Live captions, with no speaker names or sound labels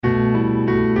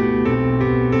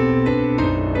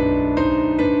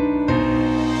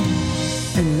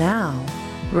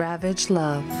Savage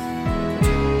Love.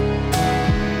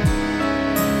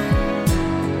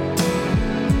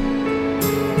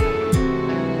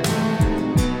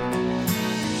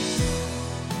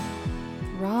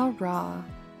 Rah rah,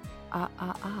 ah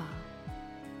ah ah,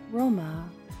 Roma,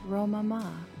 Roma ma,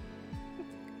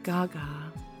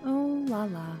 Gaga, oh la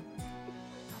la.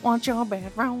 Want your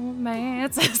bad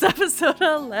romance? It's episode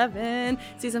 11,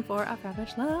 season 4 of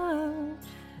Savage Love.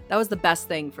 That was the best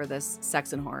thing for this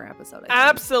sex and horror episode, I think.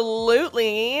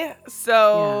 Absolutely.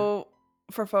 So,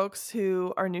 for folks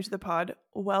who are new to the pod,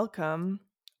 welcome.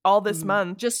 All this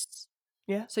month. Just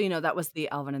yeah. So you know, that was the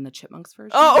Alvin and the Chipmunks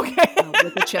version. Oh, okay.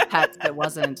 With the Chipettes, it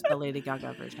wasn't the Lady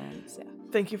Gaga version. Yeah.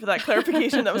 Thank you for that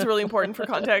clarification. That was really important for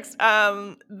context.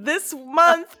 This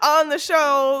month on the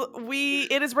show,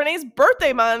 it is Renee's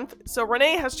birthday month. So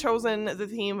Renee has chosen the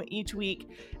theme each week.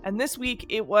 And this week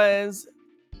it was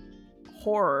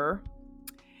horror.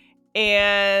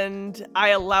 And I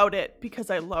allowed it because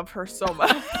I love her so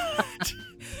much.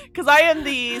 Because I am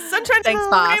the sunshine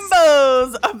and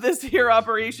rainbows of this here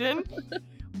operation.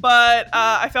 But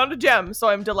I found a gem, so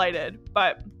I'm delighted.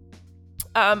 But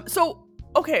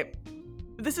okay,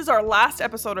 this is our last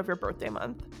episode of your birthday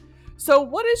month. So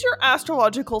what is your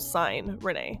astrological sign,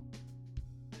 Renee?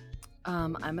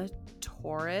 I'm a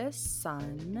Taurus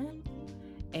sun,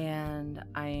 and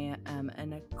I am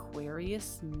an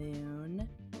Aquarius moon,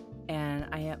 and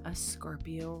I am a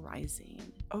Scorpio rising.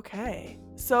 Okay,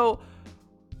 so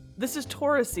this is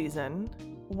Taurus season.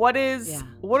 What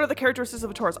are the characteristics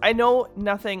of a Taurus? I know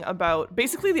nothing about,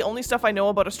 basically the only stuff I know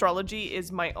about astrology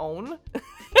is my own.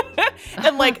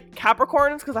 And like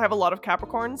Capricorns, because I have a lot of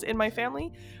Capricorns in my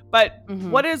family. But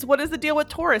what is the deal with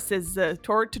Taurus? Is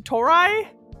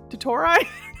Tauri?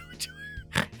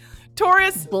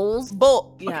 Taurus, bulls,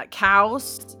 yeah,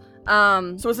 cows.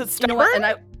 So is it stubborn?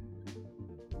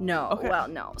 No. Okay. Well,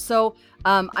 no. So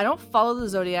I don't follow the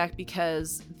zodiac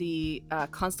because the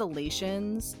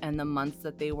constellations and the months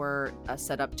that they were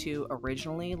set up to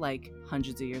originally, like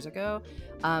hundreds of years ago,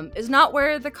 is not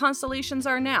where the constellations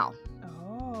are now.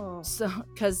 Oh. So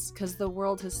because the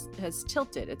world has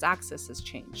tilted, its axis has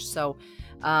changed. So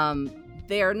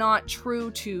they are not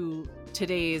true to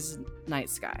today's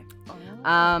night sky.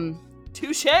 Oh.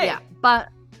 Touche. Yeah, but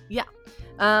yeah.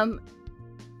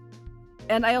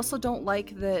 And I also don't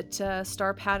like that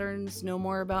star patterns know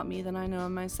more about me than I know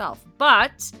of myself.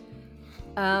 But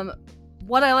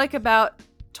what I like about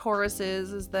Taurus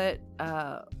is that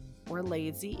we're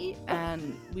lazy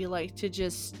and we like to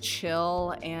just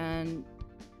chill and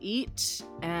eat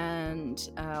and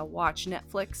watch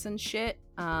Netflix and shit.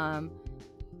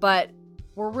 But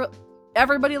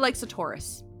everybody likes a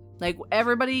Taurus. Like,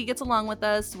 everybody gets along with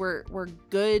us. We're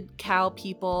good cow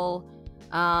people,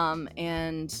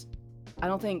 and I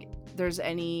don't think there's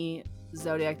any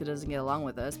zodiac that doesn't get along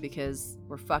with us because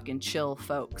we're fucking chill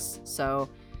folks. So,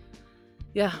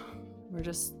 yeah, we're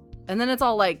just... And then it's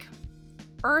all, like,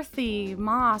 earthy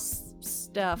moss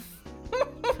stuff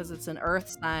because it's an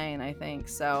earth sign, I think.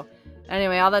 So,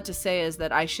 anyway, all that to say is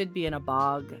that I should be in a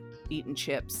bog eating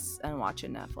chips and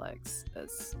watching Netflix.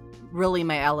 That's really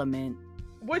my element.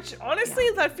 Which, honestly,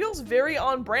 that feels very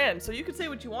on brand. So you could say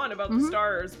what you want about the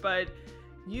stars, but...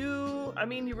 you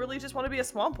really just want to be a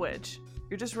swamp witch.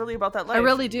 You're just really about that life. I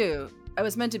really do. I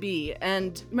was meant to be.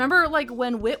 And remember, like,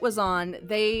 when Wit was on,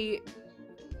 they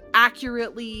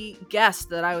accurately guessed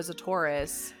that I was a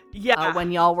Taurus. Yeah.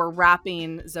 When y'all were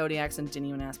rapping zodiacs and didn't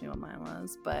even ask me what mine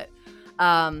was. But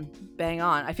bang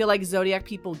on. I feel like zodiac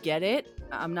people get it.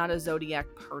 I'm not a zodiac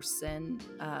person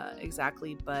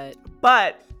exactly,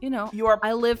 but you know,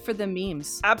 I live for the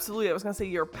memes. Absolutely. I was gonna say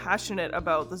you're passionate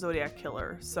about the Zodiac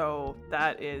killer, so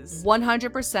that is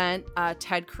 100%.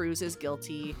 Ted Cruz is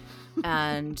guilty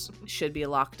and should be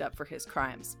locked up for his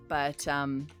crimes, but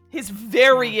his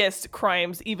various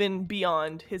crimes, even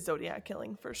beyond his Zodiac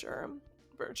killing, for sure.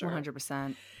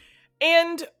 100%.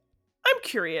 And I'm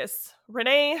curious,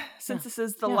 Renee, since this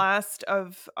is the last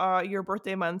of your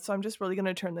birthday month, so I'm just really going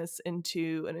to turn this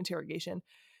into an interrogation.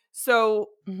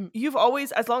 So you've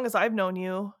always, as long as I've known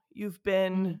you, you've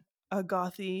been a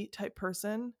gothy type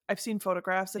person. I've seen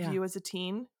photographs of you as a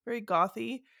teen, very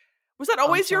gothy. Was that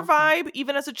always your vibe,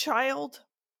 even as a child?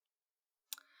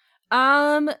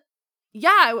 Yeah,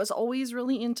 I was always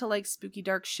really into like spooky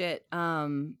dark shit.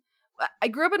 I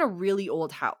grew up in a really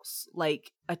old house,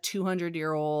 like a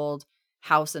 200-year-old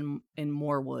house in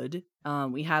Morewood.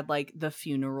 We had like the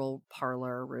funeral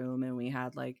parlor room, and we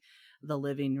had like the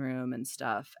living room and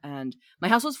stuff. And my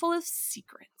house was full of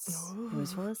secrets. Ooh. It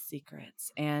was full of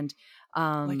secrets. And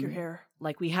like your hair.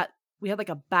 Like we had like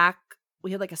a back. We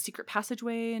had like a secret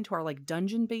passageway into our like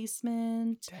dungeon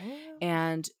basement. Damn.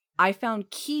 And I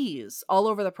found keys all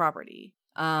over the property.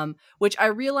 Which I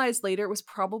realized later was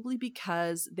probably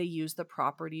because they used the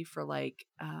property for like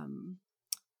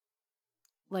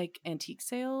antique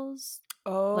sales,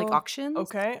 like Oh, auctions.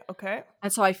 okay, okay.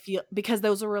 And so I feel, because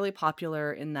those were really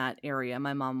popular in that area,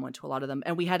 my mom went to a lot of them,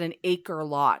 and we had an acre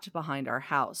lot behind our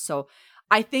house. So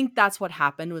I think that's what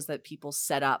happened, was that people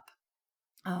set up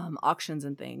auctions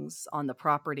and things on the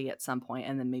property at some point,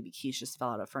 and then maybe keys just fell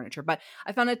out of furniture. But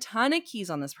I found a ton of keys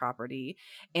on this property,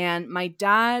 and my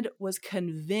dad was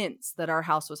convinced that our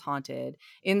house was haunted,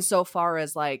 insofar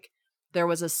as like there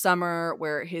was a summer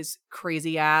where his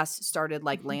crazy ass started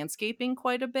like landscaping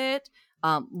quite a bit.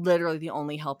 Literally the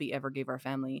only help he ever gave our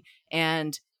family.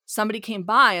 And somebody came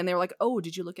by and they were like, "Oh,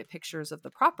 did you look at pictures of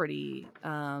the property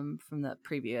from the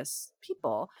previous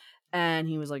people?" And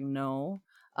he was like, "No."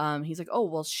 He's like, "Oh,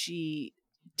 well, she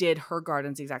did her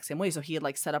gardens the exact same way." So he had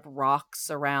like set up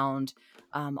rocks around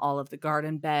all of the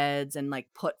garden beds and like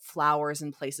put flowers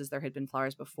in places there had been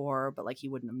flowers before, but like he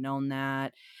wouldn't have known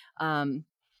that.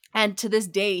 And to this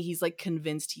day, he's like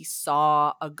convinced he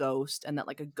saw a ghost, and that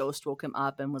like a ghost woke him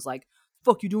up and was like,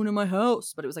 "Fuck you doing in my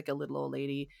house?" But it was like a little old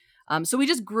lady. So we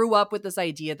just grew up with this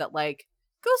idea that like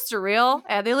ghosts are real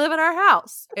and they live in our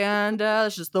house, and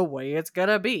it's just the way it's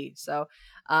gonna be. So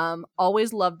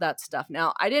always loved that stuff.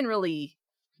 Now, I didn't really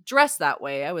dress that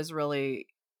way. I was really,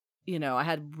 I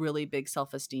had really big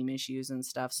self-esteem issues and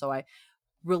stuff. So I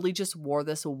really just wore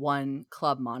this one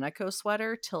Club Monaco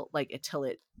sweater till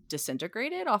it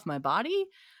disintegrated off my body.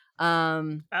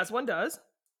 As one does.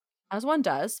 As one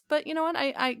does. But you know what?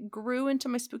 I grew into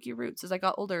my spooky roots as I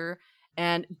got older,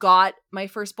 and got my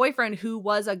first boyfriend, who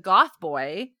was a goth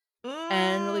boy,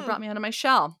 and really brought me out of my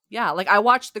shell. Yeah, like I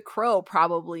watched The Crow I've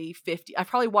probably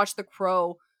watched The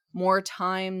Crow more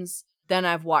times than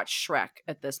I've watched Shrek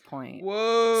at this point.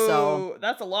 Whoa, so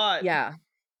that's a lot. Yeah,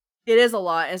 it is a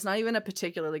lot. It's not even a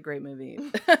particularly great movie.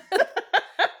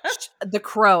 The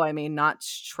Crow, I mean, not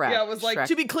Shrek. Yeah, it was like, Shrek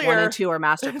to be clear, 1 and 2 are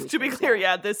masterpieces. To be clear,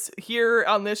 yeah, this here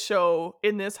on this show,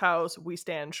 in this house, we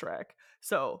stand Shrek.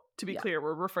 So to be clear,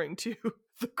 we're referring to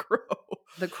The Crow.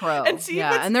 The Crow. And see,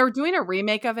 and they're doing a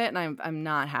remake of it, and I'm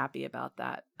not happy about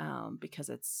that, because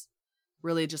it's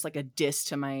really just like a diss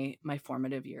to my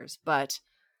formative years. But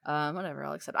whatever,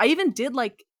 I'll accept. I even did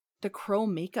like The Crow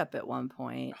makeup at one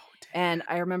point. And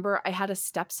I remember I had a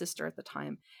stepsister at the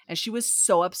time, and she was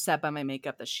so upset by my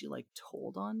makeup that she like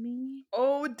told on me.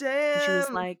 Oh, damn. And she was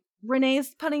like,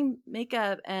 "Renee's putting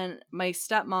makeup." And my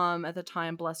stepmom at the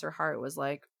time, bless her heart, was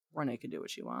like, "Renee can do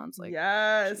what she wants. Like, she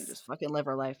can just fucking live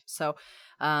her life." So,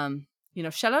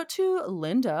 shout out to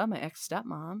Linda, my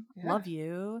ex-stepmom. Yeah. Love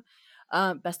you.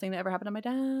 Best thing that ever happened to my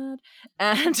dad.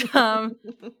 And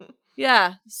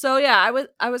yeah. So yeah,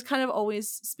 I was kind of always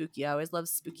spooky. I always loved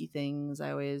spooky things.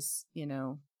 I always,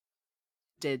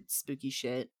 did spooky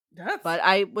shit. But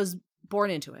I was born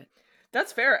into it.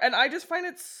 That's fair. And I just find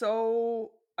it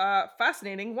so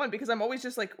fascinating. One, because I'm always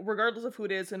just like, regardless of who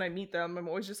it is and I meet them, I'm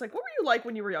always just like, what were you like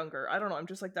when you were younger? I don't know. I'm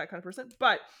just like that kind of person.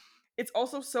 But it's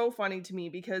also so funny to me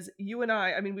because you and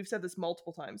I mean, we've said this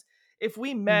multiple times. If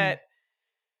we met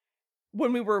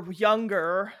when we were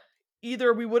younger,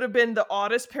 either we would have been the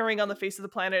oddest pairing on the face of the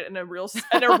planet and a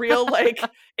real like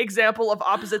example of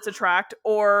opposites attract,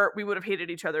 or we would have hated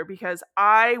each other, because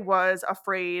I was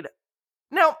afraid.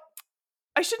 Now,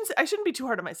 I shouldn't be too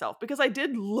hard on myself, because I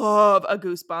did love a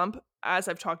goosebump, as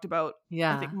I've talked about,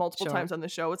 I think multiple times on the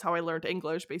show. It's how I learned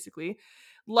English, basically.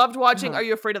 Loved watching Are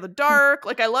You Afraid of the Dark?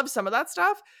 Like, I love some of that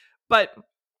stuff. But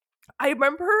I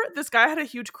remember this guy I had a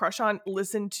huge crush on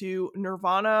listened to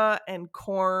Nirvana and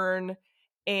Korn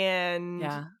and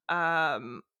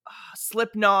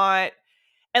Slipknot,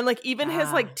 and like even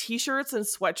his like t-shirts and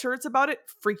sweatshirts about it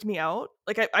freaked me out.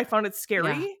 Like I found it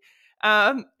scary.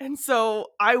 And so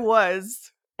I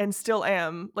was, and still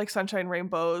am, like sunshine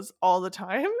rainbows all the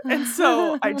time. And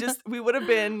so we would have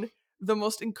been the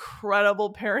most incredible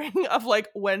pairing of like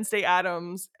Wednesday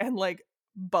Addams and like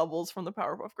Bubbles from the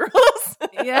Powerpuff Girls.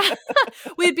 Yeah.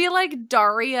 We'd be like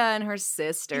Daria and her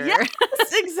sister. Yes,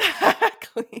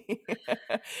 exactly.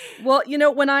 Well,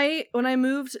 when I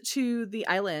moved to the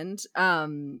island,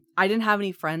 I didn't have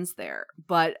any friends there,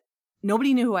 but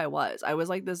nobody knew who I was. I was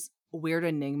like this weird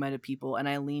enigma to people, and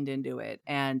I leaned into it.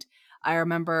 And I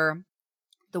remember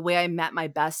the way I met my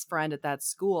best friend at that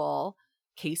school,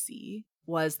 Casey,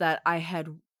 was that I had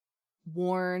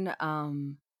worn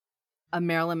a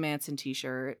Marilyn Manson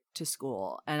t-shirt to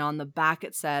school, and on the back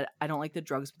it said, "I don't like the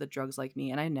drugs, but the drugs like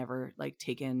me." And I never like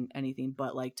taken anything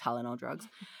but like Tylenol drugs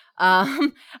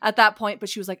at that point. But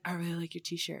she was like, "I really like your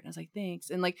t-shirt." And I was like, "Thanks."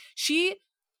 And like she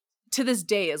to this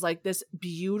day is like this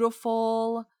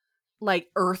beautiful like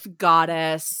earth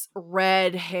goddess,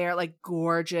 red hair, like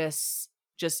gorgeous,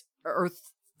 just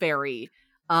earth fairy.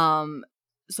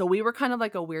 So we were kind of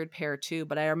like a weird pair too,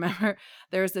 but I remember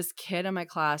there was this kid in my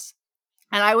class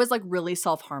and I was like really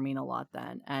self-harming a lot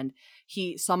then. And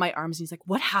he saw my arms and he's like,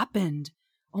 "What happened?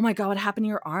 Oh my God, what happened to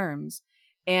your arms?"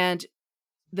 And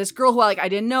this girl who I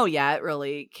didn't know yet,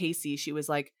 really, Casey, she was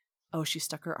like, "Oh, she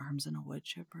stuck her arms in a wood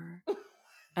chipper."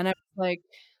 And I was like,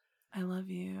 "I love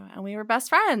you." And we were best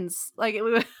friends. Like we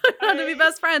wanted to be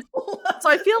best friends. So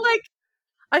I feel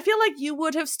like you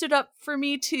would have stood up for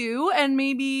me too, and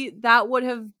maybe that would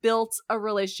have built a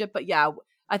relationship. But yeah,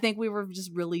 I think we were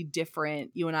just really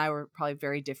different. You and I were probably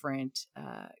very different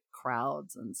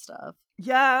crowds and stuff.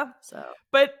 Yeah. So,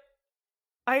 but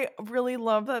I really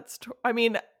love that story. I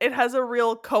mean, it has a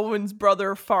real Coen's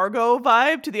brother Fargo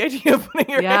vibe to the idea of putting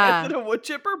your hands in a wood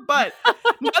chipper. But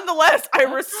nonetheless, I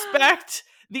respect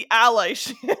the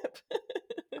allyship.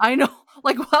 I know.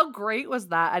 Like, how great was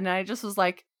that? And I just was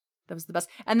like, that was the best.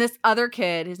 And this other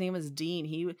kid, his name was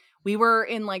Dean. We were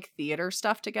in like theater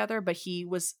stuff together, but he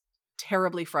was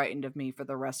terribly frightened of me for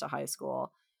the rest of high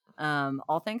school.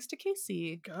 All thanks to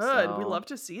Casey. Good. So, we love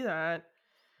to see that.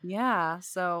 Yeah.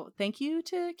 So thank you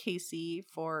to Casey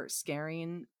for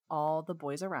scaring all the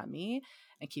boys around me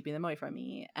and keeping them away from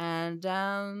me. And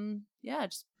yeah,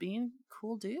 just being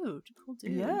cool dude.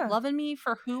 Yeah. Loving me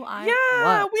for who I was.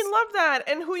 Yeah, we love that.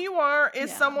 And who you are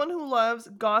is someone who loves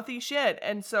gothy shit.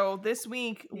 And so this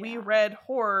week we read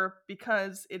horror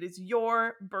because it is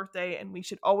your birthday and we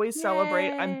should always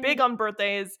celebrate. I'm big on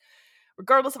birthdays.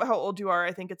 Regardless of how old you are,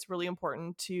 I think it's really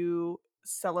important to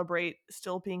celebrate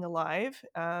still being alive.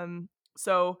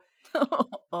 So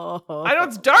I know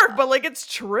it's dark, but like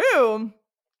it's true.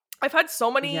 I've had so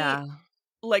many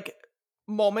like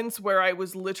moments where I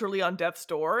was literally on death's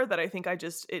door that I think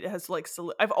it has like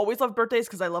I've always loved birthdays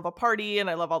because I love a party and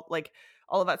I love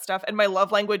all of that stuff, and my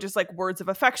love language is like words of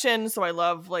affection. So I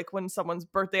love like when someone's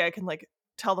birthday I can like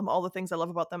tell them all the things I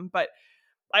love about them. But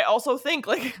I also think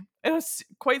like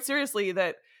quite seriously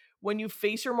that when you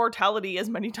face your mortality as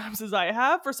many times as I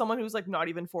have, for someone who's like not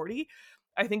even 40,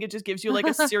 I think it just gives you like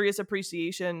a serious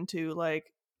appreciation to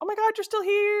like, oh my God, you're still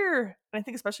here. And I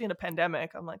think especially in a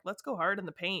pandemic, I'm like, let's go hard in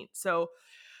the paint. So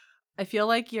I feel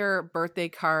like your birthday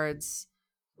cards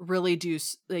really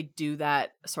do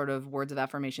that sort of words of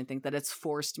affirmation thing, that it's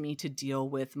forced me to deal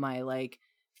with my like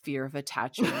fear of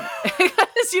attachment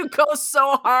because you go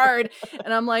so hard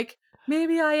and I'm like,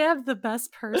 maybe I am the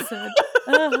best person.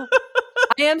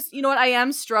 I am, you know what? I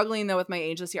am struggling though with my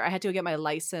age this year. I had to get my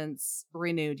license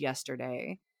renewed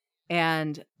yesterday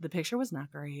and the picture was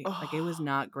not great. Like it was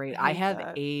not great. I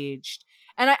have aged,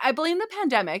 and I blame the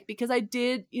pandemic because I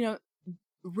did,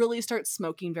 really start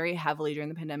smoking very heavily during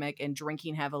the pandemic and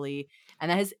drinking heavily, and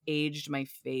that has aged my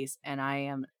face and I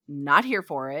am not here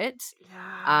for it.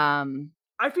 Yeah.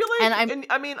 I feel like, and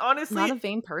I mean, honestly, not a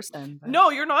vain person. But. No,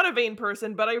 you're not a vain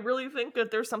person, but I really think that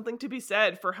there's something to be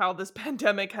said for how this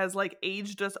pandemic has like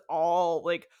aged us all,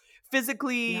 like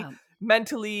physically,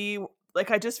 mentally.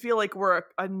 Like I just feel like we're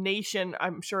a nation,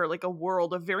 I'm sure, like a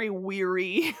world of very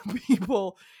weary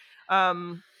people.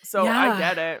 So I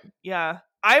get it. Yeah.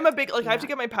 I'm a big, like I have to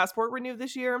get my passport renewed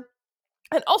this year.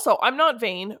 And also, I'm not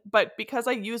vain, but because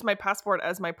I use my passport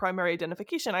as my primary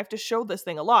identification, I have to show this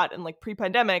thing a lot. And like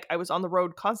pre-pandemic, I was on the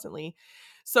road constantly.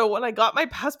 So when I got my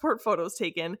passport photos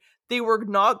taken, they were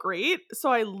not great.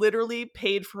 So I literally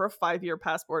paid for a 5-year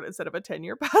passport instead of a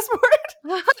 10-year passport.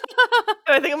 And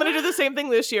I think I'm going to do the same thing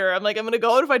this year. I'm going to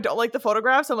go, and if I don't like the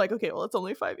photographs, I'm like, okay, well, it's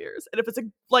only 5 years. And if it's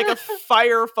a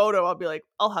fire photo, I'll be like,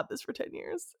 I'll have this for 10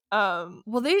 years.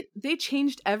 Well, they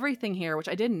changed everything here, which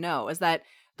I didn't know, is that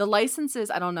the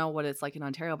licenses, I don't know what it's like in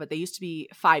Ontario, but they used to be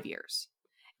 5 years.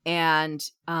 And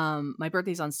my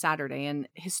birthday's on Saturday. And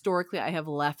historically, I have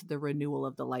left the renewal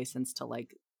of the license to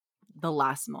like the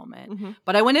last moment. Mm-hmm.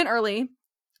 But I went in early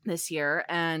this year,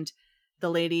 and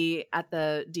the lady at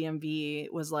the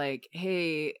DMV was like,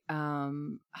 hey,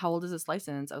 how old is this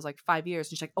license? I was like, 5 years.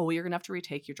 And she's like, oh, you're going to have to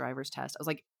retake your driver's test. I was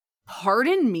like,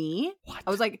 pardon me? What?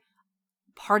 I was like,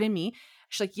 pardon me?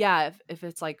 She's like, yeah, if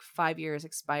it's like 5 years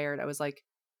expired. I was like,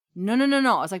 no.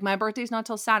 I was like, my birthday's not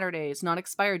till Saturday. It's not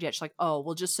expired yet. She's like, oh,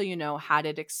 well, just so you know, had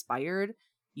it expired,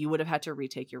 you would have had to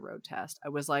retake your road test. I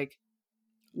was like,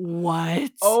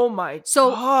 what? Oh my God.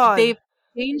 So they've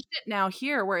changed it now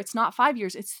here where it's not 5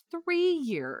 years, it's 3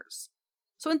 years.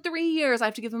 So in 3 years, I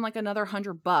have to give them like another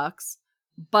 $100,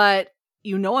 but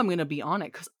I'm going to be on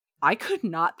it because I could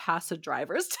not pass a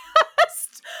driver's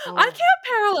test. Oh. I can't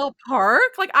parallel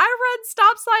park. Like I read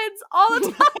stop signs all the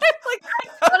time. Like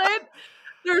I couldn't.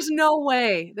 There's no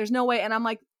way. And I'm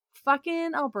like,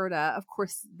 fucking Alberta. Of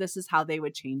course, this is how they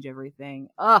would change everything.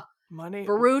 Ugh, Money.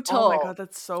 brutal. Oh my God,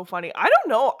 that's so funny. I don't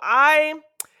know. I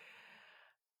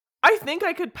think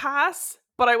I could pass,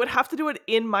 but I would have to do it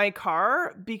in my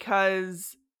car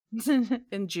because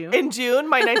in June,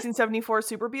 my 1974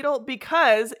 Super Beetle,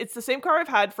 because it's the same car I've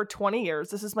had for 20 years.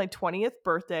 This is my 20th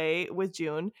birthday with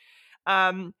June.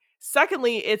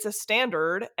 Secondly, it's a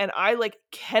standard, and I like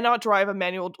cannot drive a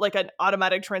manual, like an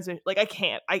automatic transmission. Like I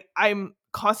can't. I'm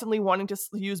constantly wanting to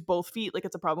use both feet, like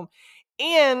it's a problem.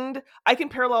 And I can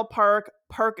parallel park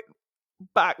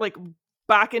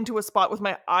back into a spot with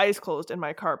my eyes closed in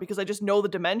my car because I just know the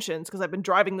dimensions because I've been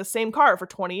driving the same car for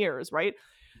 20 years, right?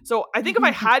 So I think if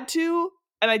I had to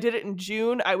and I did it in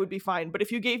June, I would be fine. But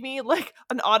if you gave me like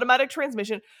an automatic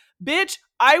transmission, bitch,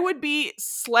 I would be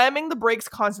slamming the brakes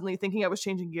constantly thinking I was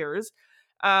changing gears.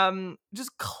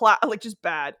 Just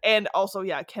bad. And also,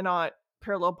 yeah, cannot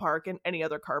parallel park in any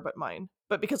other car but mine.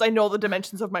 But because I know the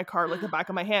dimensions of my car like the back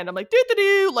of my hand, I'm like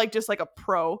do like just like a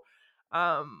pro.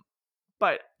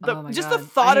 But the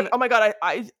thought of, oh my God,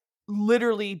 I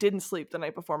literally didn't sleep the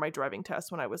night before my driving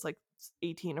test when I was like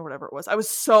 18 or whatever it was. I was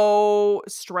so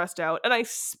stressed out and I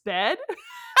sped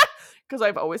because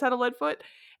I've always had a lead foot,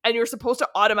 and you're supposed to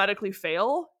automatically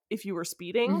fail if you were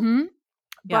speeding. Mm-hmm.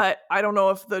 Yeah. But I don't know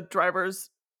if the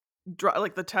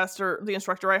like the tester, the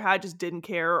instructor I had just didn't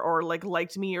care or like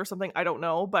liked me or something. I don't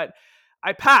know, but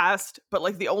I passed. But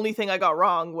like the only thing I got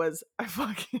wrong was I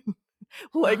fucking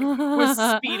like was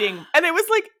speeding, and it was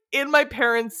like in my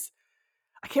parents',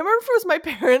 I can't remember if it was my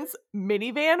parents'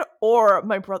 minivan or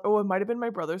my brother. Oh, it might have been my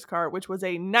brother's car, which was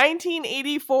a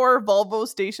 1984 Volvo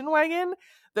station wagon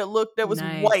that was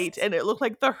nice. white, and it looked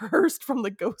like the hearse from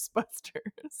the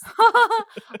Ghostbusters.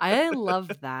 I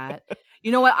love that.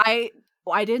 You know what? I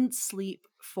didn't sleep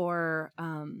for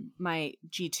my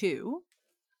G2.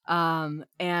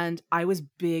 And I was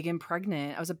big and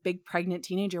pregnant. I was a big pregnant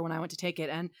teenager when I went to take it,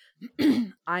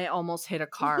 and I almost hit a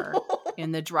car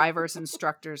in the driver's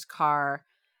instructor's car,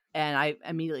 and I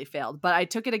immediately failed. But I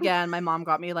took it again. My mom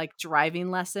got me like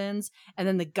driving lessons, and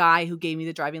then the guy who gave me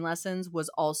the driving lessons was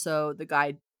also the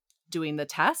guy doing the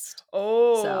test.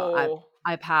 Oh. So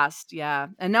I passed, yeah.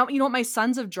 And now, you know what? My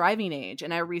son's of driving age,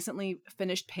 and I recently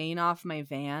finished paying off my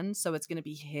van, so it's going to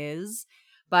be his.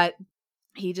 But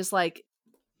he just like,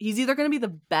 he's either going to be the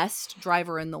best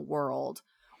driver in the world,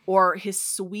 or his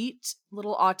sweet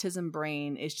little autism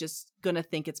brain is just going to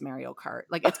think it's Mario Kart.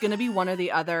 Like it's going to be one or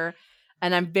the other.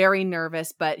 And I'm very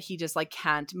nervous, but he just like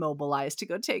can't mobilize to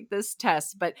go take this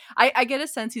test. But I get a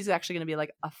sense he's actually going to be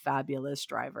like a fabulous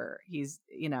driver. He's,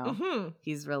 you know,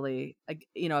 he's really,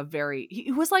 you know,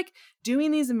 he was like doing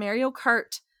these Mario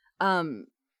Kart,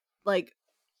 like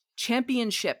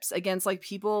championships against like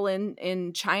people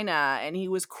in China, and he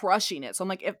was crushing it. So I'm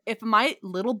like, if my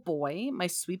little boy, my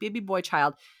sweet baby boy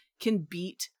child, can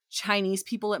beat Chinese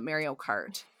people at Mario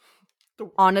Kart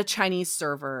on a Chinese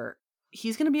server,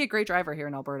 he's going to be a great driver here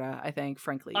in Alberta, I think,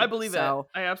 frankly. I believe it.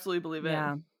 I absolutely believe it.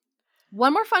 Yeah.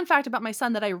 One more fun fact about my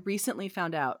son that I recently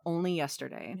found out only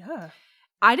yesterday. Yeah.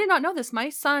 I did not know this. My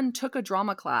son took a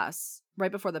drama class right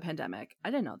before the pandemic. I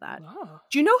didn't know that. Oh.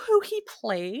 Do you know who he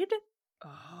played?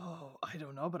 Oh, I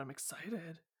don't know, but I'm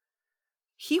excited.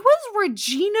 He was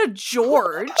Regina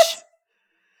George.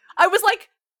 I was like,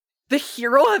 the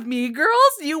hero of Mean Girls?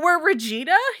 You were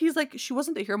Regina? He's like, she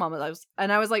wasn't the hero, Mom.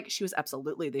 And I was like, she was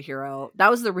absolutely the hero.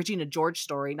 That was the Regina George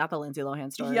story, not the Lindsay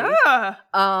Lohan story. Yeah.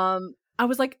 I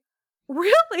was like,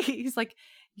 really? He's like,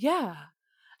 yeah.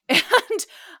 And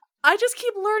I just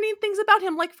keep learning things about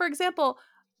him. Like, for example,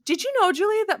 did you know,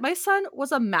 Julie, that my son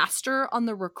was a master on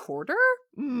the recorder?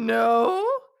 No.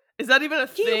 Is that even a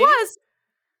thing? He was.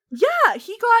 Yeah,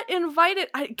 he got invited.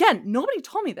 Again, nobody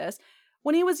told me this.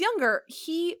 When he was younger,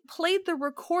 he played the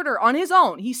recorder on his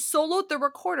own. He soloed the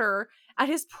recorder at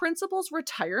his principal's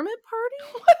retirement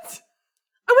party. What?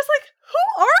 I was like,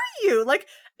 who are you? Like,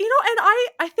 you know, and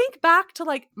I think back to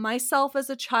like myself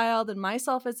as a child and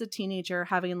myself as a teenager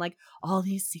having like all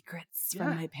these secrets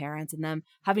from my parents and them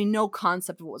having no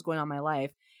concept of what was going on in my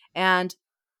life. And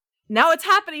now it's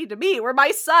happening to me where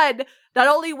my son not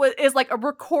only is like a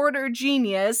recorder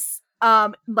genius,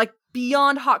 like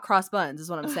beyond hot cross buns is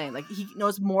what I'm saying. Like he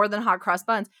knows more than hot cross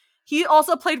buns. He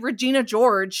also played Regina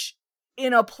George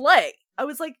in a play. I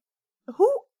was like,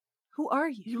 who are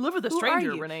you? You live with a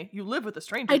stranger, Renee. You live with a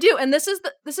stranger. I do. And this is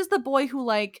the boy who,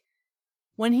 like,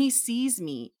 when he sees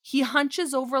me, he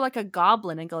hunches over like a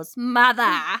goblin and goes,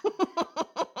 "Mother."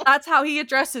 That's how he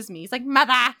addresses me. He's like,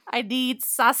 "Mother, I need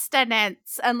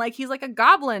sustenance." And like he's like a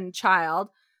goblin child.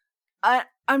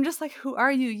 I'm just like, who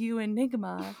are you, you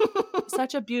enigma?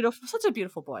 Such a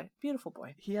beautiful boy. Beautiful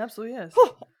boy. He absolutely is.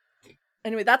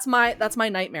 Anyway, that's my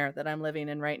nightmare that I'm living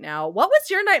in right now. What was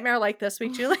your nightmare like this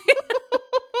week, Julie?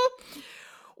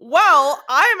 Well,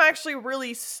 I'm actually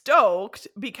really stoked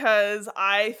because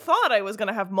I thought I was going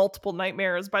to have multiple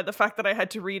nightmares by the fact that I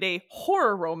had to read a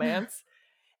horror romance,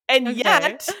 and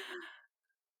yet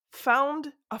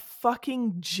found a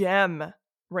fucking gem,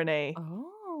 Renee.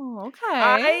 Oh, okay.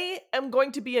 I am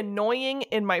going to be annoying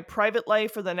in my private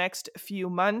life for the next few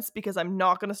months because I'm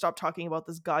not going to stop talking about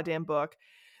this goddamn book.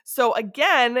 So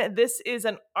again, this is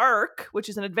an ARC, which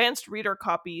is an advanced reader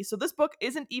copy. So this book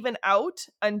isn't even out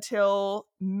until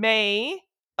May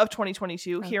of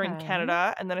 2022 here in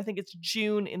Canada. And then I think it's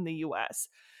June in the US.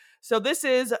 So this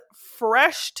is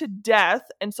fresh to death.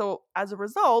 And so as a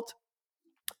result,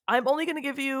 I'm only going to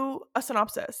give you a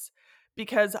synopsis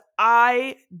because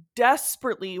I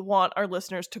desperately want our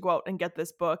listeners to go out and get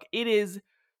this book. It is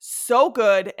so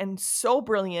good and so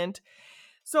brilliant.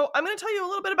 So I'm going to tell you a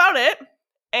little bit about it.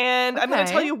 And I'm going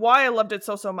to tell you why I loved it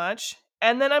so much.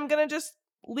 And then I'm going to just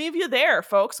leave you there,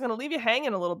 folks. I'm going to leave you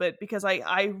hanging a little bit because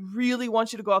I really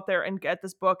want you to go out there and get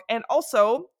this book. And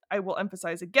also, I will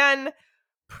emphasize again,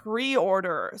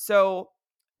 pre-order. So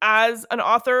as an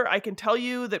author, I can tell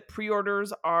you that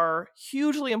pre-orders are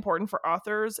hugely important for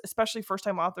authors, especially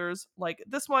first-time authors like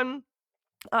this one.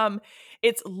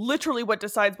 It's literally what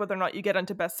decides whether or not you get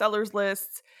onto bestsellers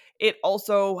lists. It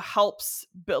also helps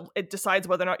it decides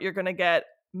whether or not you're going to get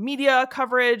media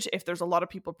coverage. If there's a lot of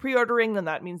people pre-ordering, then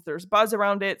that means there's buzz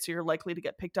around it, so you're likely to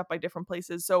get picked up by different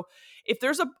places. So if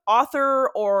there's an author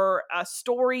or a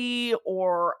story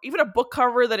or even a book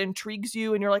cover that intrigues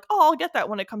you and you're like, oh, I'll get that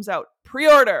when it comes out,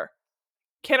 pre-order.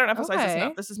 Cannot emphasize this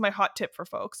enough. This is my hot tip for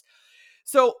folks.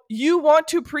 So you want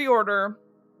to pre-order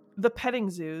The Petting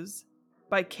Zoos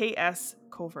by K.S.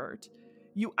 Covert.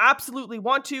 You absolutely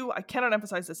want to. I cannot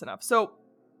emphasize this enough. So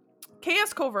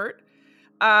K.S. Covert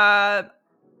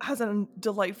has a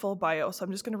delightful bio, so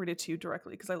I'm just going to read it to you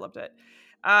directly because I loved it.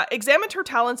 Examined her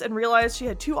talents and realized she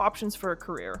had two options for a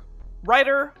career: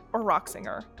 writer or rock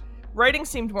singer. Writing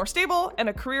seemed more stable, and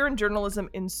a career in journalism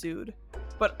ensued.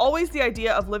 But always the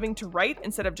idea of living to write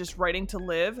instead of just writing to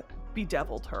live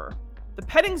bedeviled her. The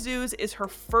Petting Zoos is her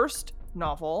first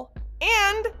novel,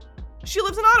 and she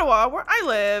lives in Ottawa, where I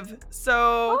live.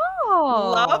 So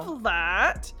love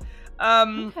that.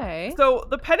 So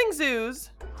The Petting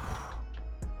Zoos.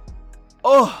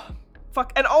 Oh,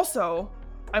 fuck. And also,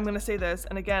 I'm going to say this,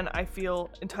 and again, I feel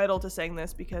entitled to saying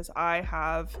this because I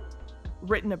have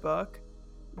written a book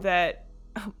that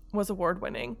was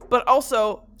award-winning, but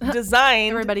also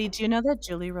designed... Everybody, do you know that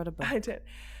Julie wrote a book? I did.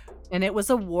 And it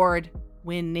was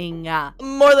award-winning.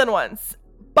 More than once.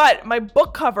 But my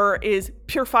book cover is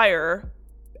pure fire,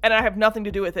 and I have nothing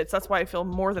to do with it, so that's why I feel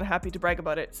more than happy to brag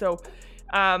about it. So,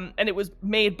 and it was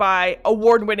made by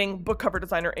award-winning book cover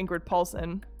designer Ingrid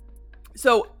Paulson.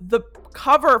 So the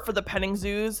cover for The Petting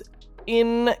Zoos,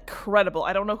 incredible.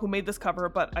 I don't know who made this cover,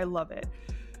 but I love it.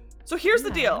 So here's the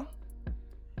deal.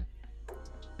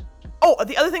 Oh,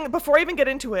 the other thing, before I even get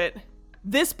into it,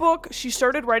 this book, she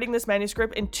started writing this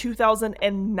manuscript in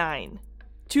 2009.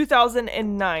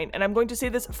 2009. And I'm going to say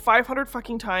this 500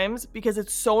 fucking times because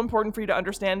it's so important for you to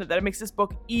understand that it makes this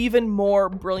book even more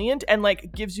brilliant and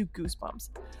like gives you goosebumps.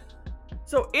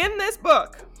 So in this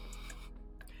book,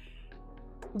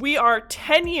 we are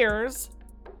 10 years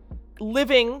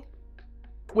living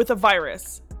with a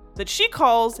virus that she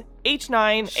calls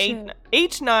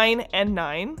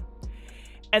H9N9.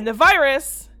 And the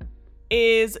virus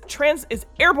is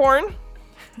airborne.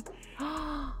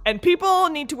 And people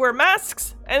need to wear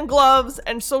masks and gloves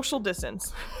and social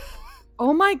distance.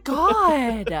 Oh my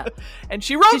God. And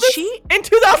she wrote this in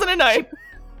 2009.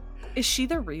 Is she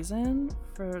the reason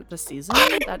for the season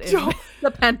that is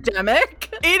the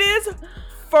pandemic? It is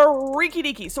freaky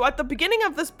deaky. So at the beginning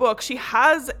of this book, she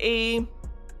has an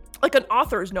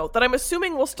author's note that I'm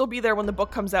assuming will still be there when the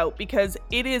book comes out because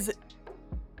it is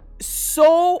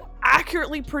so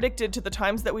accurately predicted to the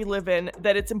times that we live in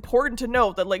that it's important to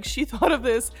note that like she thought of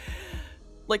this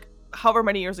like however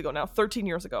many years ago now, 13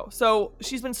 years ago. So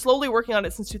she's been slowly working on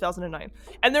it since 2009.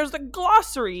 And there's the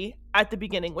glossary at the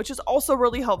beginning, which is also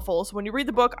really helpful. So when you read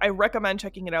the book, I recommend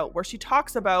checking it out, where she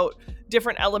talks about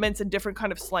different elements and different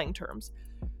kind of slang terms.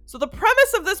 So the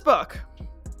premise of this book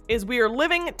is we are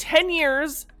living 10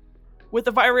 years with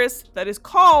a virus that is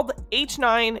called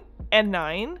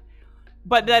H9N9,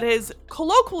 but that is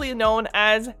colloquially known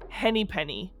as Henny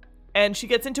Penny. And she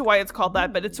gets into why it's called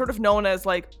that, but it's sort of known as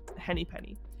like Henny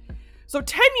Penny. So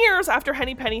 10 years after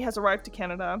Henny Penny has arrived to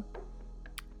Canada,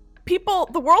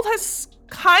 the world has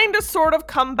kind of sort of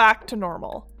come back to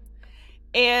normal.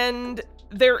 And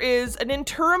there is an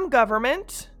interim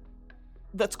government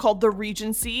that's called the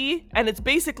Regency, and it's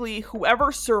basically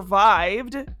whoever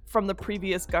survived from the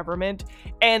previous government,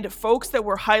 and folks that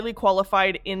were highly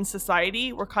qualified in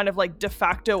society were kind of like de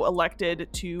facto elected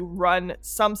to run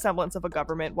some semblance of a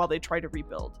government while they try to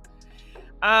rebuild.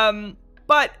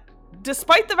 But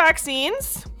despite the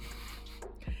vaccines,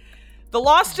 the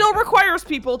law still requires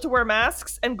people to wear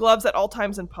masks and gloves at all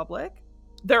times in public.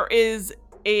 There is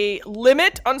a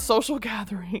limit on social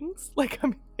gatherings. Like, I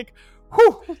mean, like,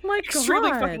 whew, Oh my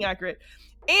extremely God. fucking accurate.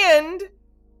 And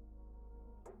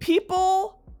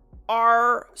people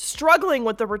are struggling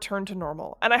with the return to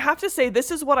normal. And I have to say,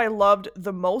 this is what I loved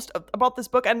the most about this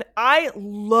book. And I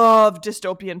love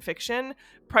dystopian fiction.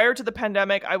 Prior to the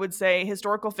pandemic, I would say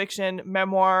historical fiction,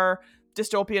 memoir,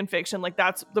 dystopian fiction, like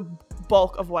that's the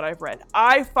bulk of what I've read.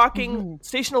 I fucking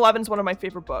Station 11 is one of my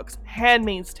favorite books.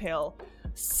 Handmaid's Tale,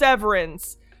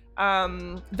 Severance,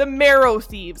 The Marrow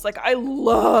Thieves. Like, I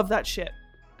love that shit.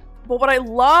 But what I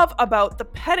love about the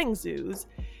petting zoos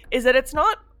is that it's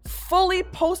not fully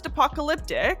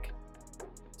post-apocalyptic.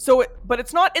 But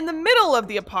it's not in the middle of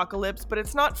the apocalypse, but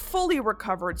it's not fully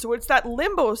recovered. So it's that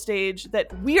limbo stage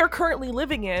that we are currently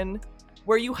living in,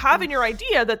 where you have in your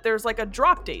idea that there's like a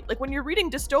drop date. Like when you're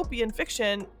reading dystopian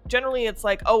fiction, generally it's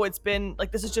like, oh, it's been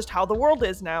like, this is just how the world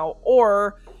is now.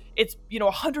 Or it's,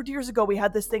 100 years ago we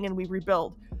had this thing and we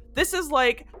rebuild. This is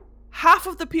like half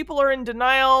of the people are in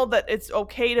denial that it's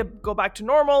okay to go back to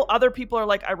normal. Other people are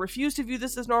like, I refuse to view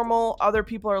this as normal. Other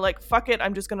people are like, fuck it,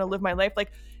 I'm just going to live my life.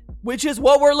 Like, which is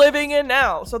what we're living in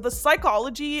now. So the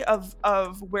psychology of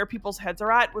where people's heads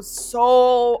are at was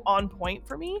so on point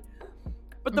for me.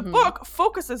 But the book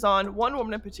focuses on one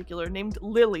woman in particular named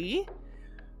Lily,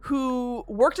 who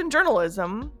worked in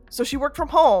journalism. So she worked from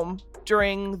home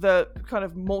during the kind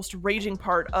of most raging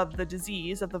part of the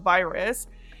disease, of the virus.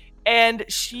 And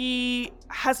she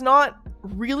has not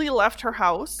really left her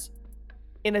house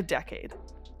in a decade.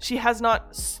 She has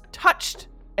not touched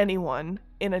anyone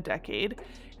in a decade.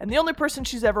 And the only person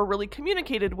she's ever really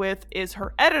communicated with is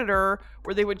her editor,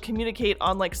 where they would communicate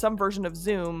on like some version of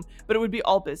Zoom, but it would be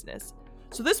all business.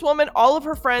 So this woman, all of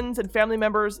her friends and family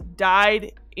members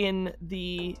died in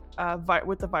the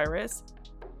with the virus.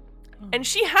 And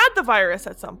she had the virus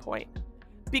at some point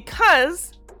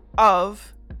because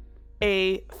of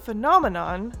a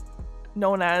phenomenon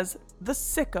known as the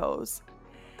sickos.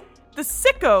 The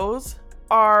sickos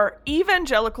are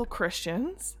evangelical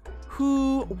Christians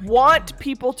who want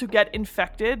people to get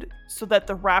infected so that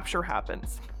the rapture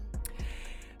happens.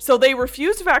 So they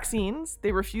refuse vaccines,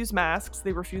 they refuse masks,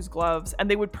 they refuse gloves, and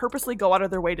they would purposely go out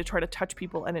of their way to try to touch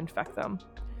people and infect them.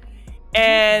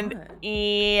 And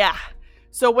yeah.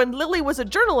 So when Lily was a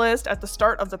journalist at the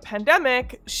start of the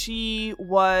pandemic, she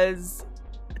was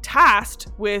tasked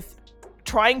with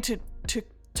trying to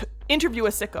interview a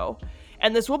sicko.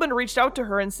 And this woman reached out to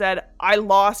her and said, I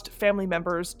lost family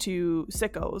members to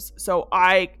sickos, so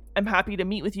I am happy to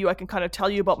meet with you. I can kind of tell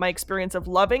you about my experience of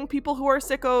loving people who are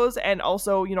sickos, and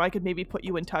also, I could maybe put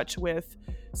you in touch with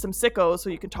some sickos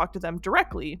so you can talk to them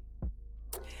directly.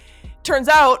 Turns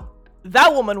out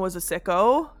that woman was a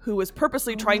sicko who was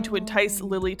purposely trying to entice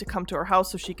Lily to come to her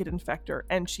house so she could infect her,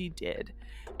 and she did.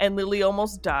 And Lily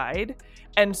almost died.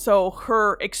 And so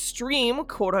her extreme,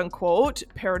 quote unquote,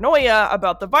 paranoia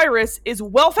about the virus is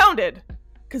well-founded,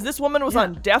 because this woman was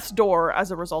on death's door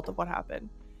as a result of what happened.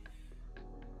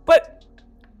 But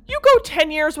you go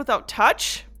 10 years without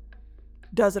touch,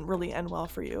 doesn't really end well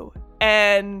for you.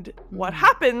 And what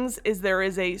happens is there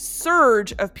is a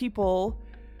surge of people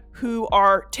who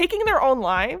are taking their own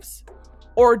lives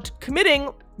or committing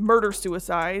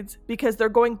murder-suicides because they're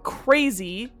going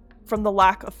crazy from the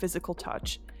lack of physical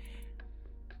touch.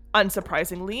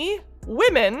 Unsurprisingly,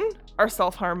 women are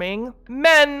self-harming.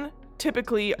 Men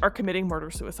typically are committing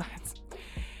murder-suicides.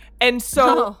 And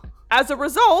so as a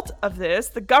result of this,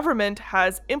 the government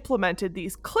has implemented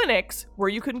these clinics where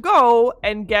you can go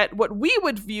and get what we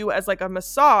would view as like a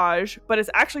massage, but it's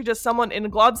actually just someone in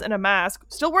gloves and a mask,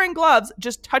 still wearing gloves,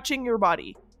 just touching your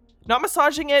body. Not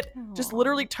massaging it, just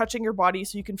literally touching your body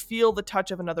so you can feel the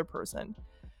touch of another person.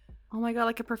 Oh my God,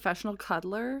 like a professional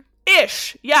cuddler?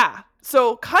 Ish, yeah.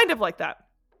 So kind of like that.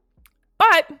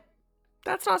 But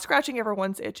that's not scratching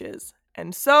everyone's itches.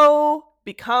 And so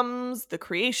becomes the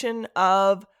creation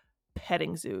of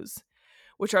petting zoos,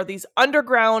 which are these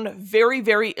underground, very,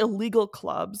 very illegal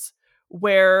clubs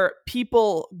where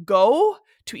people go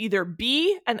to either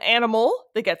be an animal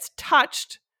that gets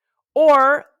touched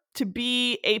or to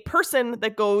be a person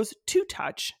that goes to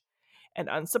touch. And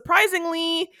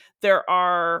unsurprisingly, there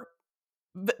are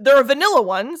vanilla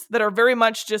ones that are very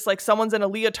much just like someone's in a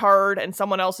leotard and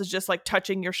someone else is just like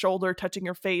touching your shoulder, touching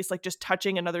your face, like just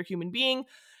touching another human being.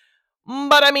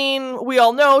 But I mean, we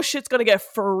all know shit's gonna get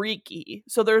freaky.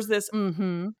 So there's this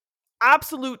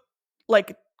absolute,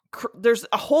 like, there's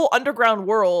a whole underground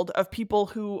world of people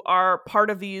who are part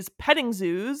of these petting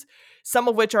zoos, some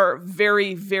of which are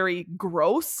very, very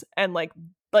gross and like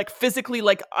physically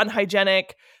like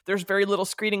unhygienic. There's very little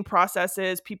screening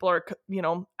processes. People are, you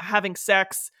know, having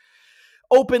sex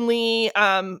openly.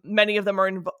 Many of them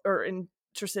are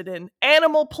interested in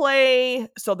animal play,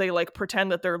 so they like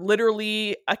pretend that they're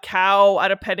literally a cow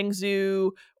at a petting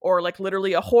zoo, or like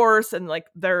literally a horse, and like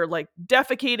they're like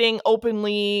defecating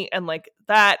openly, and like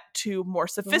that, to more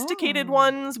sophisticated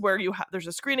ones where there's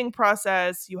a screening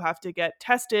process. You have to get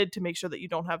tested to make sure that you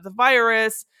don't have the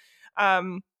virus.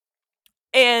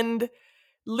 And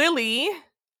Lily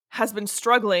has been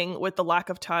struggling with the lack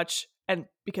of touch, and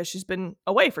because she's been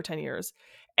away for 10 years.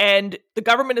 And the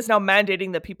government is now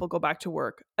mandating that people go back to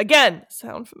work. Again,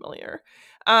 sound familiar?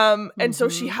 And so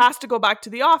she has to go back to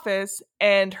the office,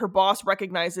 and her boss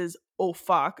recognizes, oh,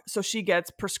 fuck. So she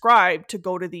gets prescribed to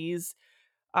go to these,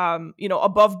 you know,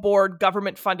 above board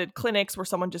government funded clinics where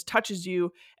someone just touches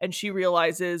you. And she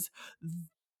realizes,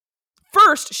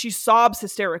 first, she sobs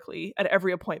hysterically at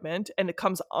every appointment, and it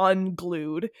comes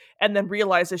unglued, and then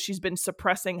realizes she's been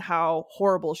suppressing how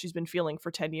horrible she's been feeling for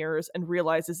 10 years, and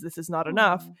realizes this is not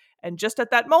enough. And just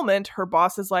at that moment, her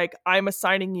boss is like, I'm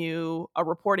assigning you a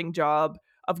reporting job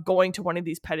of going to one of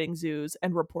these petting zoos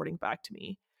and reporting back to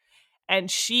me.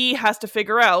 And she has to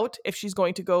figure out if she's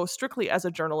going to go strictly as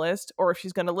a journalist, or if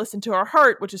she's going to listen to her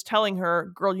heart, which is telling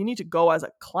her, girl, you need to go as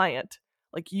a client.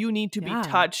 Like, you need to be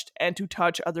touched and to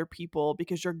touch other people,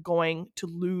 because you're going to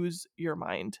lose your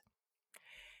mind.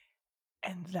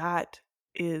 And that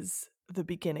is the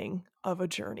beginning of a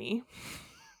journey.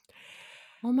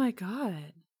 Oh my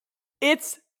God.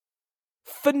 It's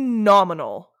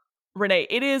phenomenal, Renee.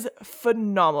 It is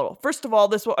phenomenal. First of all,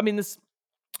 this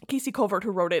Casey Covert,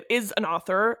 who wrote it, is an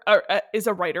author, or is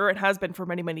a writer, and has been for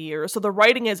many, many years. So the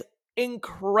writing is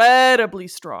incredibly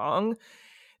strong.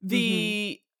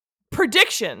 The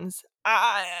predictions,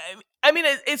 I mean,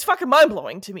 it's fucking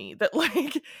mind-blowing to me that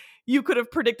like you could have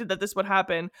predicted that this would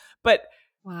happen. But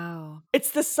wow,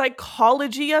 it's the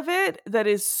psychology of it that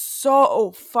is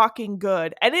so fucking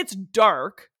good. And it's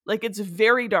dark. Like, it's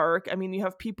very dark. I mean, you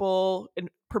have people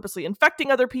purposely infecting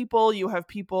other people. You have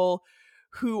people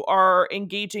who are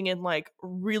engaging in like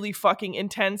really fucking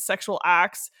intense sexual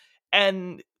acts.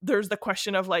 And there's the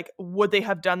question of like, would they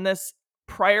have done this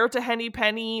prior to Henny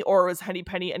Penny, or was Henny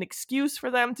Penny an excuse for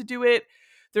them to do it?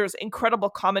 There's incredible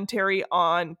commentary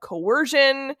on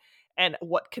coercion and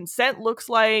what consent looks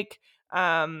like.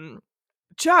 And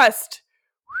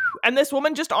this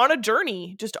woman just on a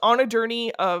journey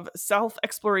of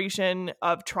self-exploration,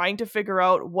 of trying to figure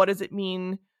out, what does it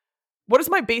mean? What is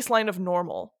my baseline of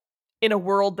normal in a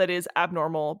world that is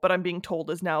abnormal, but I'm being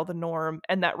told is now the norm?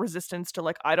 And that resistance to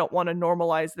like, I don't want to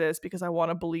normalize this because I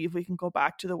want to believe we can go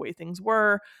back to the way things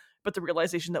were, but the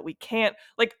realization that we can't.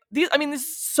 Like, this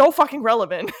is so fucking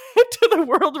relevant to the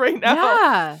world right now.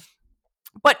 Yeah.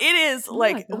 But it is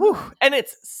like, whew, and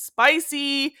it's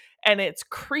spicy, and it's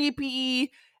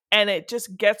creepy, and it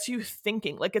just gets you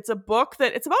thinking. Like, it's a book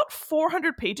that it's about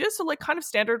 400 pages, so like kind of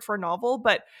standard for a novel,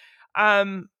 but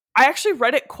I actually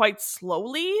read it quite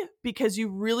slowly, because you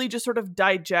really just sort of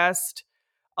digest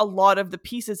a lot of the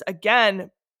pieces.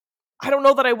 Again, I don't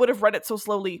know that I would have read it so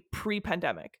slowly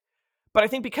pre-pandemic, but I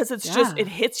think because it's just, it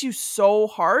hits you so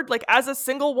hard. Like, as a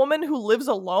single woman who lives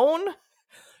alone,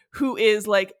 who is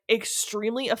like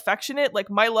extremely affectionate, like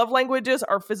my love languages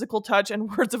are physical touch and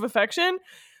words of affection.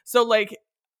 So like,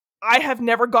 I have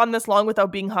never gone this long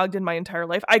without being hugged in my entire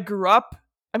life. I grew up,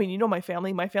 I mean, you know, my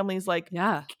family is like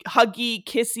huggy,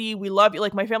 kissy. We love you.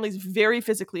 Like, my family's very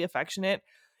physically affectionate.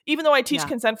 Even though I teach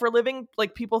consent for a living,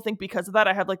 like, people think because of that,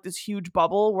 I have like this huge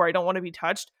bubble where I don't want to be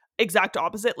touched. Exact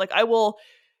opposite. Like, I will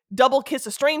double kiss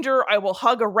a stranger. I will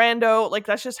hug a rando. Like,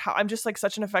 that's just how I'm just like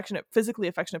such an physically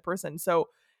affectionate person. So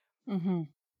I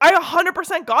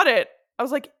 100% got it. I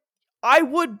was like, I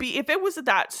would be, if it was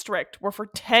that strict, where for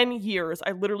 10 years,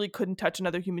 I literally couldn't touch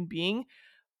another human being,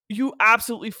 you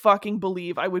absolutely fucking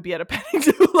believe I would be at a petting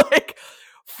zoo, like,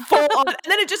 full on. And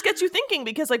then it just gets you thinking,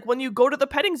 because like, when you go to the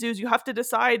petting zoos, you have to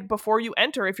decide before you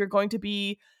enter if you're going to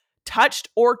be touched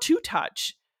or to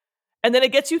touch. And then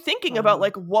it gets you thinking about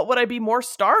like, what would I be more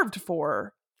starved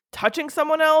for? Touching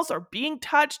someone else or being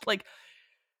touched? Like,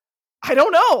 I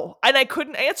don't know. And I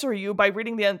couldn't answer you by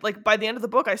reading the end. Like, by the end of the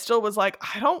book, I still was like,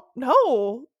 I don't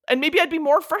know. And maybe I'd be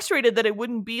more frustrated that it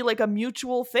wouldn't be like a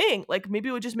mutual thing. Like, maybe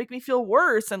it would just make me feel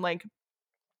worse. And like,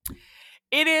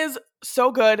 it is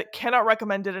so good. Cannot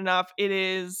recommend it enough. It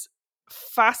is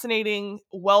fascinating,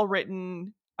 well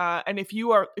written. And if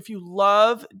you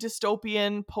love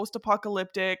dystopian,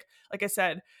 post-apocalyptic, like I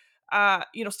said,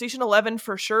 Station 11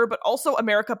 for sure, but also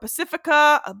America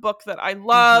Pacifica, a book that I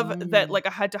love that like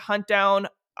I had to hunt down.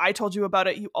 I told you about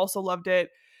it. You also loved it.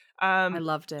 I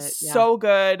loved it. So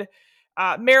good.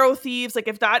 Marrow Thieves, like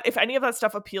if any of that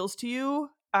stuff appeals to you,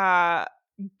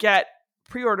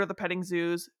 pre-order The Petting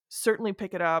Zoos. Certainly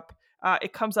pick it up.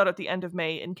 It comes out at the end of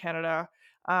May in Canada.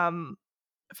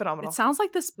 Phenomenal. It sounds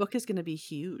like this book is going to be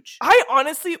huge. I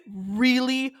honestly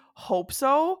really hope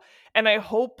so. And I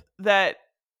hope that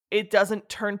it doesn't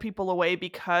turn people away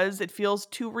because it feels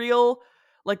too real.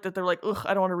 Like that they're like, ugh,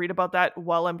 I don't want to read about that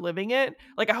while I'm living it.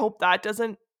 Like, I hope that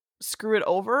doesn't screw it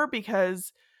over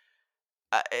because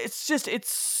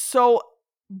it's so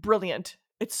brilliant.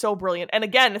 It's so brilliant. And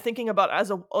again, thinking about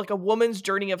as a woman's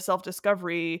journey of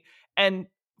self-discovery and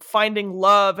finding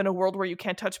love in a world where you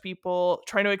can't touch people,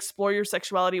 trying to explore your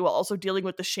sexuality while also dealing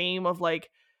with the shame of like,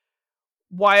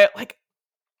 why, like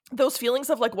those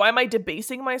feelings of like, why am I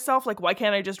debasing myself? Like, why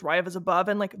can't I just rise as above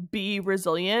and like be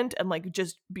resilient and like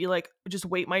just be like, just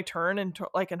wait my turn and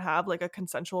and have like a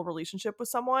consensual relationship with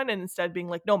someone, and instead being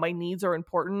like, no, my needs are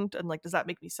important, and like, does that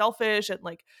make me selfish? And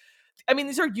like, I mean,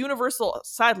 these are universal,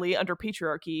 sadly, under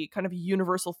patriarchy, kind of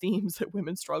universal themes that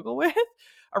women struggle with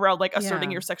around like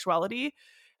asserting your sexuality.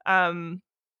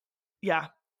 Yeah,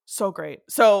 so great.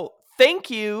 So thank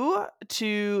you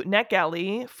to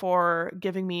NetGalley for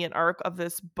giving me an arc of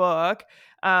this book.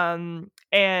 And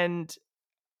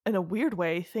in a weird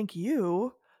way, thank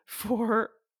you for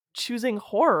choosing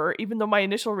horror, even though my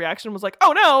initial reaction was like,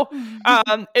 oh no.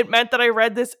 It meant that I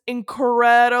read this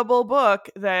incredible book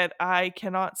that I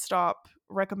cannot stop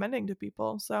recommending to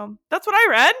people. So that's what I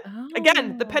read.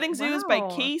 Again, The Petting Zoos by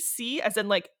KC, as in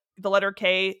like the letter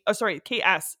K. Oh, sorry,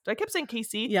 KS. I kept saying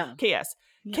KC. Yeah. KS.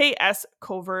 Yeah. KS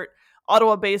Covert,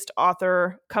 Ottawa-based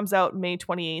author, comes out May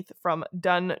 28th from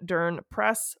Dun Dern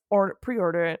Press, or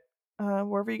pre-order it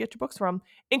wherever you get your books from,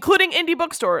 including indie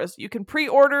bookstores. You can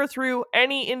pre-order through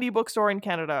any indie bookstore in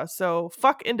Canada. So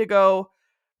fuck Indigo,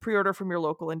 pre-order from your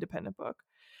local independent book.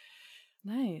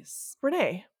 Nice.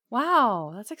 Renee.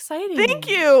 Wow, that's exciting. Thank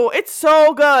you. It's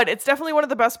so good. It's definitely one of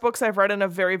the best books I've read in a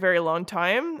very, very long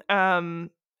time.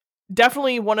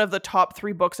 Definitely one of the top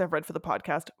 3 books I've read for the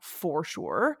podcast, for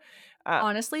sure.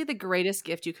 Honestly, the greatest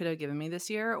gift you could have given me this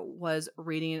year was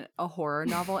reading a horror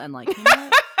novel and liking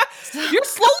it. You're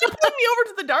slowly pulling me over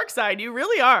to the dark side. You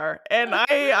really are. And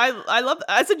I love,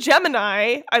 as a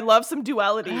Gemini, I love some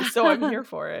duality. So I'm here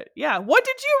for it. Yeah. What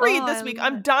did you read this week?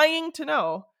 I'm dying to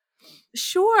know.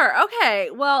 Sure. Okay.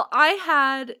 Well, I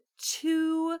had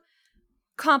 2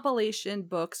 compilation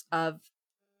books of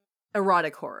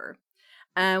erotic horror.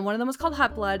 And one of them was called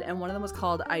Hot Blood, and one of them was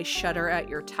called I Shudder at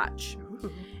Your Touch.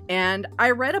 Ooh. And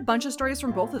I read a bunch of stories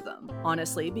from both of them,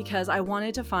 honestly, because I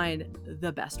wanted to find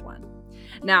the best one.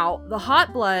 Now, the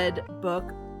Hot Blood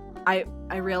book, I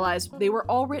realized they were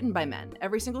all written by men.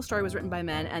 Every single story was written by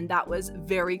men, and that was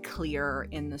very clear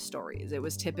in the stories. It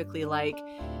was typically like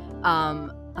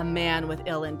a man with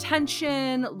ill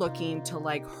intention looking to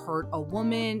like hurt a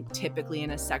woman, typically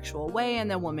in a sexual way, and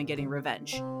then woman getting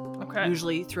revenge. Okay.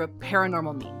 Usually through a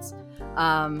paranormal means.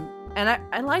 And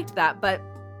I liked that, but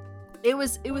it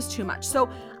was too much. So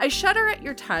I Shudder at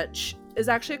Your Touch is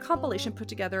actually a compilation put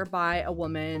together by a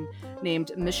woman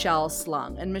named Michelle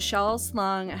Slung. And Michelle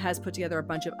Slung has put together a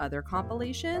bunch of other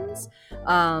compilations,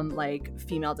 like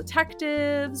female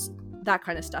detectives, that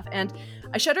kind of stuff. And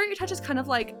I Shudder at Your Touch is kind of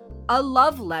like a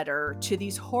love letter to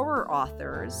these horror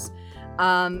authors.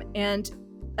 And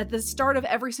at the start of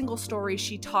every single story,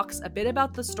 she talks a bit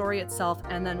about the story itself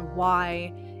and then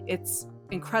why it's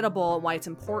incredible, why it's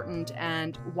important,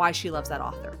 and why she loves that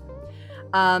author.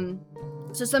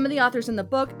 So some of the authors in the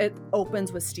book, it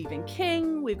opens with Stephen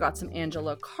King. We've got some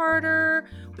Angela Carter.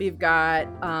 We've got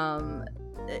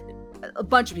a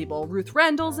bunch of people. Ruth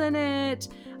Rendell's in it.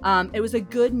 It was a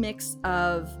good mix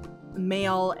of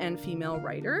male and female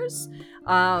writers.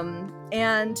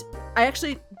 And I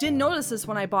actually didn't notice this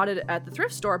when I bought it at the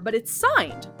thrift store, but it's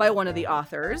signed by one of the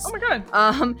authors. Oh my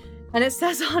God. And it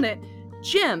says on it,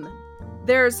 Jim,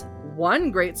 there's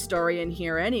one great story in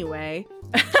here anyway.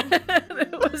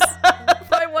 It was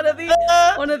by one of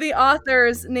the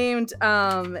authors named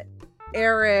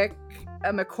Eric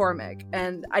McCormick.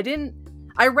 And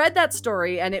I read that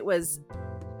story and it was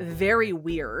very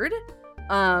weird.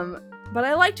 But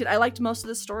I liked it. I liked most of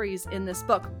the stories in this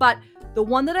book. But the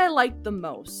one that I liked the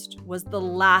most was the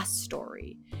last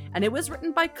story. And it was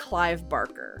written by Clive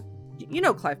Barker. You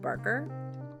know Clive Barker?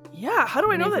 Yeah, how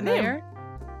do I know that name?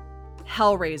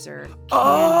 Hellraiser.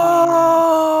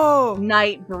 Oh!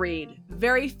 Nightbreed.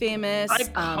 Very famous.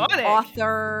 Iconic.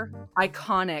 Author.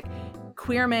 Iconic.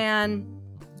 Queer man.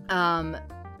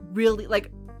 Really,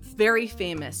 like, very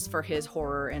famous for his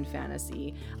horror and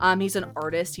fantasy. He's an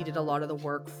artist. He did a lot of the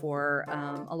work for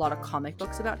a lot of comic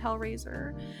books about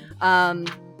Hellraiser.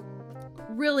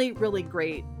 Really, really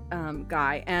great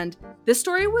guy. And this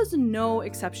story was no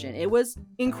exception. It was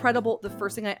incredible. The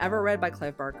first thing I ever read by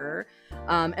Clive Barker.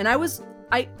 And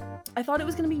I thought it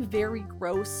was going to be very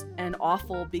gross and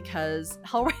awful because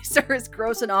Hellraiser is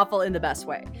gross and awful in the best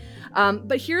way.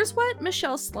 But here's what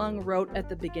Michelle Slung wrote at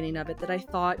the beginning of it that I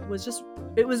thought was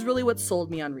it was really what sold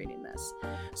me on reading this.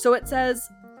 So it says,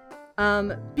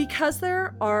 because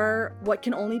there are what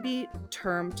can only be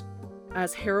termed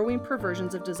as harrowing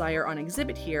perversions of desire on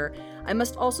exhibit here, I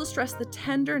must also stress the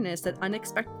tenderness that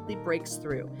unexpectedly breaks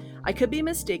through. I could be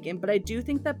mistaken, but I do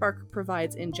think that Barker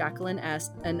provides in Jacqueline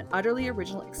S. an utterly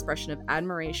original expression of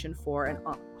admiration for and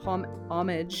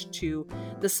homage to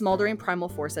the smoldering primal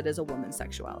force that is a woman's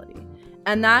sexuality.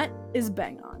 And that is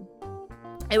bang on.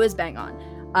 It was bang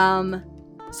on.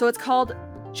 So it's called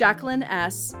Jacqueline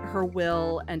S., Her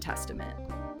Will and Testament.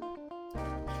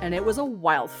 And it was a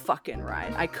wild fucking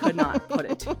ride. I could not put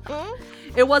it.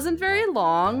 It wasn't very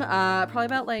long, probably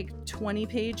about like 20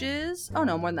 pages. Oh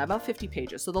no, more than that, about 50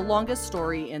 pages. So the longest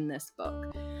story in this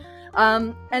book.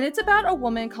 And it's about a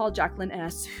woman called Jacqueline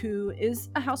S. who is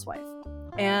a housewife.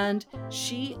 And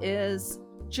she is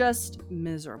just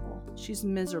miserable. She's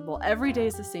miserable. Every day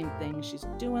is the same thing. She's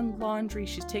doing laundry.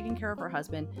 She's taking care of her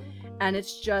husband. And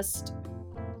it's just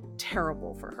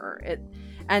terrible for her.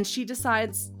 And she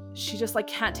decides she just like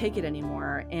can't take it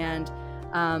anymore. And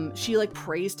she like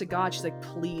prays to God. She's like,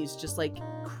 please just like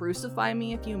crucify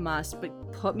me if you must,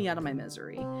 but put me out of my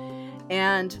misery.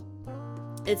 And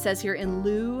it says here, in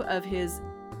lieu of his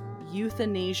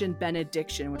euthanasian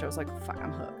benediction, which I was like, fuck,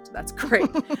 I'm hooked. That's great.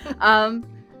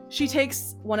 She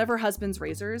takes one of her husband's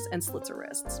razors and slits her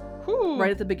wrists. Ooh.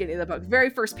 Right at the beginning of the book. Very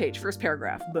first page, first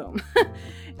paragraph, boom.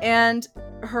 And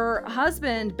her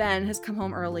husband, Ben, has come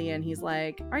home early and he's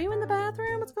like, are you in the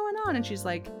bathroom? What's going on? And she's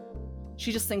like,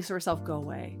 she just thinks to herself, go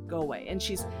away, go away. And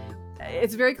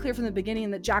it's very clear from the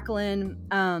beginning that Jacqueline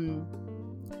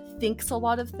thinks a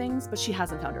lot of things, but she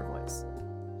hasn't found her voice.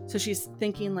 So she's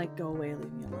thinking like, go away,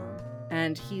 leave me alone.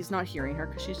 And he's not hearing her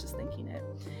because she's just thinking it.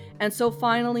 And so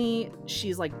finally,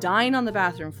 she's like dying on the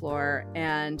bathroom floor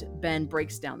and Ben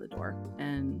breaks down the door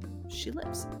and she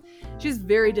lives. She's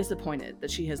very disappointed that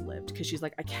she has lived because she's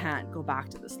like, I can't go back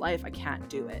to this life. I can't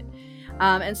do it.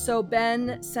 And so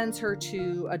Ben sends her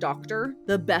to a doctor,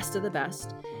 the best of the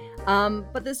best.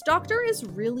 But this doctor is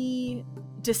really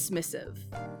dismissive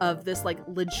of this like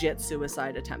legit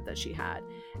suicide attempt that she had.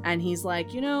 And he's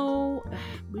like, you know,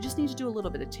 we just need to do a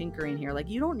little bit of tinkering here. Like,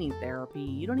 you don't need therapy.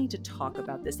 You don't need to talk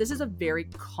about this. This is a very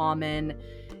common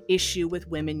issue with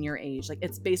women your age. Like,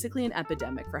 it's basically an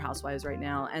epidemic for housewives right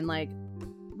now. And like,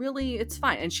 really, it's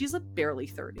fine. And she's barely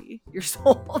 30 years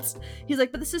old. He's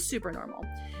like, but this is super normal.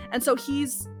 And so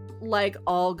he's like,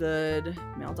 all good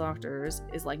male doctors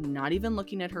is like not even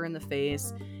looking at her in the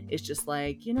face. It's just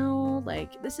like, you know,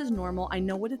 like, this is normal. I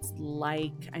know what it's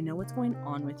like. I know what's going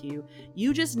on with you.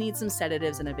 You just need some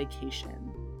sedatives and a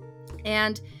vacation.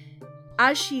 And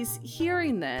as she's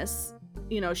hearing this,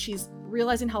 you know, she's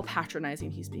realizing how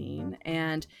patronizing he's being.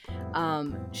 And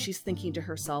she's thinking to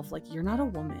herself, like, you're not a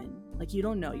woman. Like, you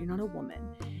don't know. You're not a woman.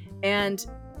 And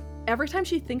every time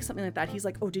she thinks something like that, he's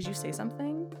like, oh, did you say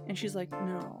something? And she's like,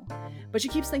 no. But she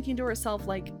keeps thinking to herself,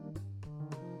 like,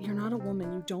 you're not a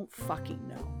woman. You don't fucking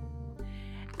know.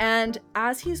 And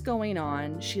as he's going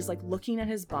on, she's like looking at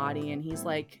his body and he's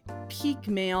like peak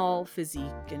male physique.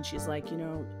 And she's like, you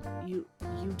know, you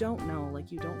don't know,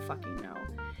 like, you don't fucking know.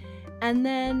 And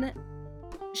then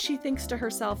she thinks to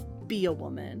herself, be a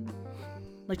woman.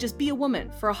 Like, just be a woman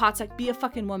for a hot sec, be a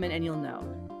fucking woman and you'll know.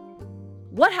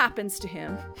 What happens to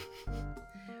him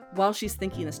while she's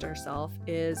thinking this to herself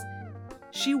is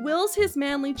she wills his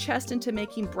manly chest into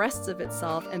making breasts of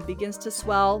itself and begins to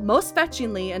swell most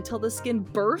fetchingly until the skin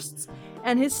bursts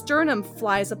and his sternum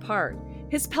flies apart.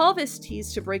 His pelvis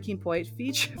teased to breaking point,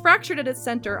 fractured at its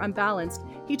center, unbalanced.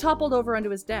 He toppled over onto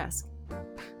his desk.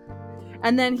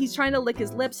 And then he's trying to lick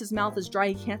his lips. His mouth is dry.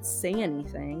 He can't say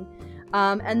anything.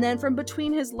 And then from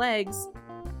between his legs,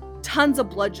 tons of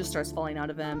blood just starts falling out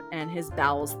of him and his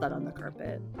bowels thud on the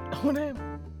carpet. Oh no.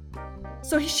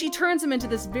 So she turns him into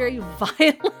this very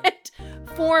violent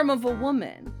form of a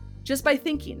woman just by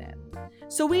thinking it.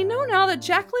 So we know now that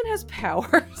Jacqueline has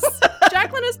powers.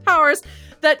 Jacqueline has powers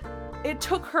that it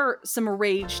took her some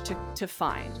rage to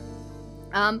find.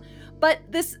 But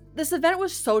this event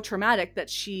was so traumatic that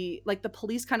she, like, the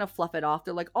police kind of fluff it off.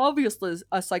 They're like, obviously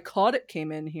a psychotic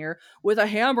came in here with a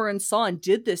hammer and saw and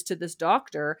did this to this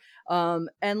doctor,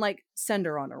 and like send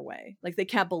her on her way. Like, they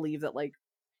can't believe that like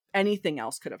anything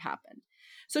else could have happened.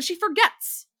 So she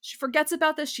forgets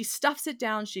about this. She stuffs it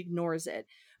down. She ignores it.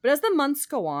 But as the months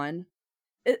go on,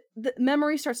 the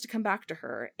memory starts to come back to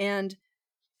her, and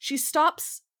she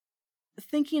stops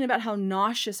thinking about how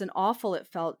nauseous and awful it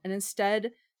felt, and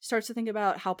instead starts to think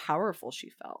about how powerful she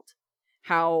felt.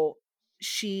 How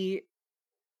she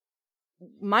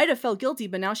might have felt guilty,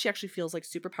 but now she actually feels like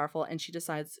super powerful, and she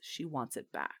decides she wants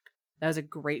it back. That is a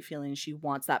great feeling. She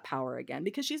wants that power again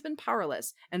because she's been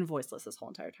powerless and voiceless this whole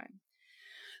entire time.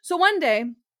 So one day,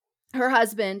 her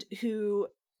husband, who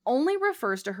only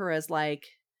refers to her as like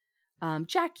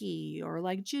Jackie or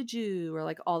like Juju or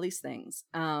like all these things,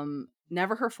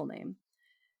 never her full name,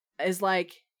 is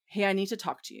like, hey, I need to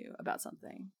talk to you about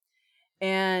something.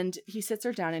 And he sits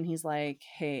her down and he's like,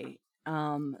 hey,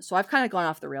 so I've kind of gone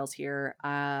off the rails here.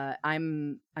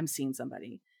 I'm seeing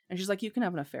somebody. And she's like, you can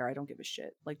have an affair. I don't give a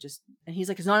shit. Like, just, and he's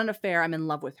like, it's not an affair. I'm in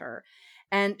love with her.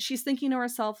 And she's thinking to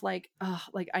herself, like, oh,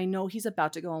 like, I know he's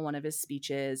about to go on one of his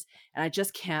speeches and I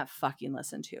just can't fucking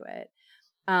listen to it.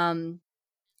 And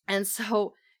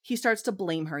so he starts to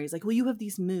blame her. He's like, well, you have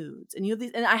these moods and you have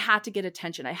these, and I had to get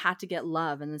attention. I had to get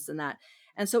love and this and that.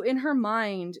 And so in her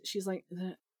mind, she's like,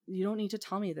 you don't need to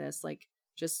tell me this. Like,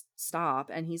 just stop.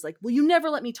 And he's like, well, you never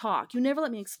let me talk. You never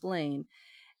let me explain.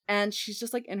 And she's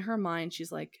just like, in her mind,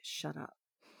 she's like, shut up,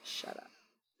 shut up,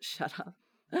 shut up.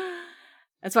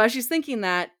 And so as she's thinking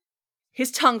that,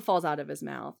 his tongue falls out of his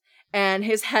mouth and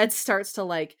his head starts to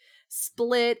like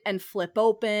split and flip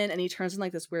open. And he turns into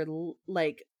like this weird,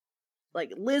 like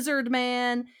lizard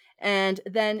man. And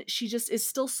then she just is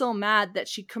still so mad that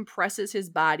she compresses his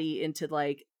body into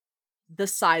like the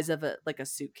size of a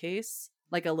suitcase,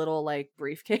 like a little like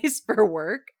briefcase for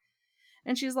work.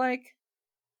 And she's like,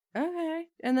 okay.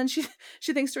 And then she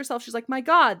thinks to herself, she's like, my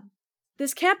God,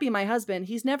 this can't be my husband.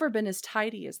 He's never been as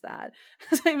tidy as that.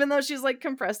 Even though she's like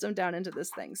compressed him down into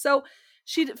this thing. So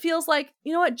she feels like,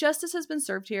 you know what, justice has been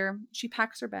served here. She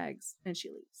packs her bags and she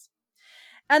leaves.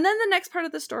 And then the next part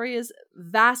of the story is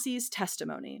Vassie's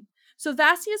testimony. So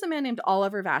Vassie is a man named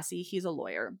Oliver Vassie. He's a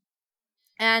lawyer.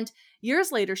 And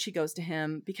years later, she goes to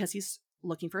him because he's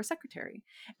looking for a secretary.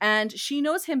 And she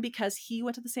knows him because he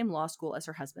went to the same law school as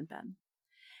her husband, Ben.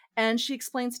 And she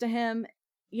explains to him,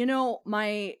 you know,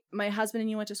 my husband and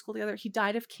you went to school together. He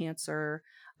died of cancer,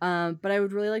 but I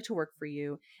would really like to work for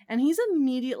you. And he's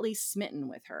immediately smitten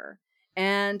with her.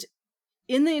 And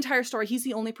in the entire story, he's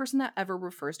the only person that ever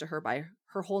refers to her by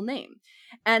her whole name.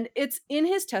 And it's in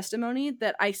his testimony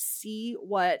that I see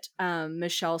what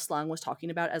Michelle Slung was talking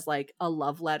about as like a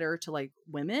love letter to like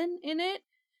women in it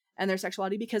and their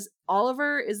sexuality, because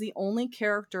Oliver is the only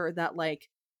character that like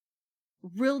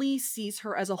really sees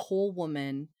her as a whole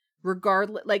woman,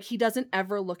 regardless. Like, he doesn't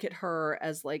ever look at her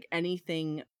as like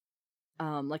anything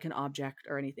like an object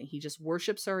or anything. He just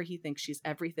worships her. He thinks she's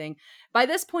everything. By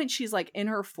this point, she's like in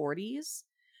her 40s.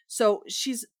 So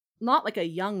she's not like a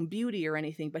young beauty or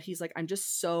anything, but he's like, I'm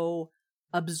just so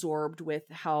absorbed with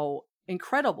how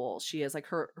incredible she is. Like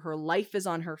her life is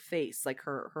on her face, like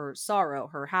her sorrow,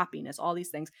 her happiness, all these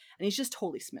things. And he's just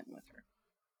totally smitten with her.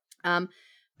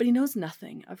 But he knows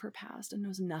nothing of her past and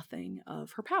knows nothing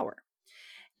of her power.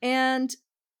 And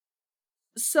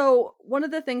so one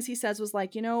of the things he says was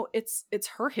like, you know, it's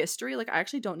her history. Like, I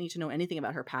actually don't need to know anything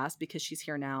about her past because she's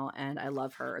here now and I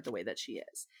love her the way that she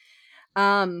is.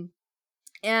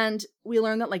 And we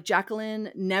learn that like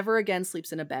Jacqueline never again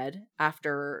sleeps in a bed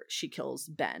after she kills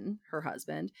Ben, her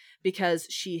husband, because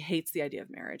she hates the idea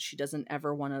of marriage. She doesn't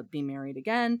ever want to be married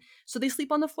again. So they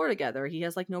sleep on the floor together. He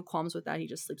has like no qualms with that. He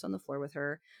just sleeps on the floor with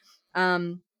her.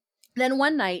 Then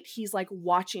one night he's like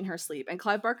watching her sleep, and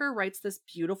Clive Barker writes this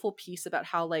beautiful piece about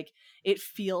how like it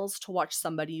feels to watch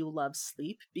somebody you love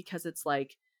sleep, because it's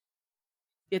like,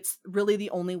 it's really the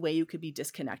only way you could be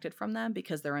disconnected from them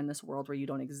because they're in this world where you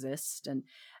don't exist. And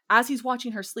as he's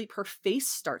watching her sleep, her face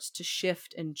starts to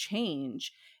shift and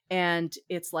change. And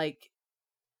it's like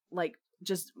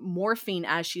just morphine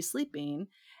as she's sleeping.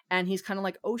 And he's kind of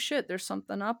like, oh shit, there's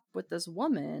something up with this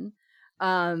woman.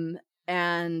 And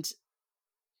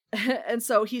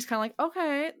so he's kind of like,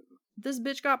 okay, this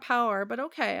bitch got power, but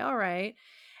okay, all right.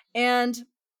 And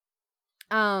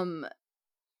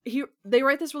they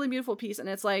write this really beautiful piece, and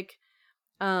it's like,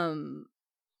 on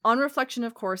reflection,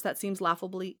 of course, that seems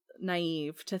laughably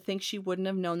naive to think she wouldn't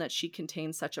have known that she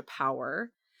contains such a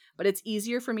power, but it's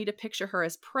easier for me to picture her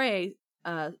as prey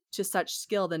to such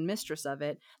skill than mistress of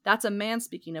it. That's a man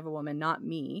speaking of a woman, not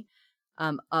me.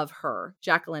 of her,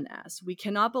 Jacqueline S. We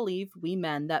cannot believe, we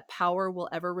men, that power will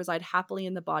ever reside happily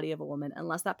in the body of a woman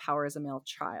unless that power is a male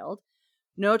child.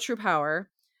 No true power.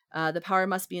 The power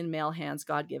must be in male hands,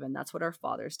 God-given. That's what our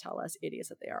fathers tell us, idiots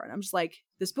that they are. And I'm just like,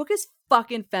 this book is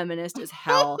fucking feminist as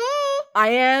hell. I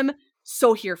am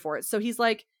so here for it. So he's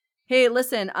like, hey,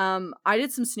 listen, I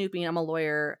did some snooping. I'm a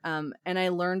lawyer. And I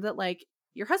learned that, like,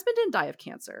 your husband didn't die of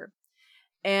cancer.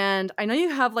 And I know you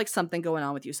have like something going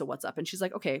on with you. So what's up? And she's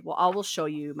like, okay, well, I will show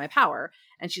you my power.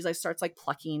 And she's like, starts like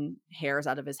plucking hairs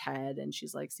out of his head. And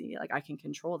she's like, see, like I can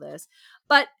control this.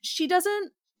 But she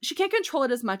can't control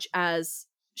it as much as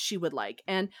she would like.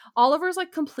 And Oliver's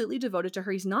like completely devoted to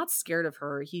her. He's not scared of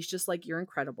her. He's just like, you're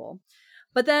incredible.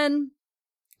 But then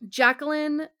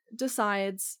Jacqueline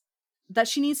decides that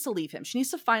she needs to leave him. She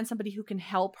needs to find somebody who can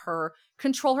help her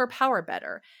control her power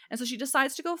better. And so she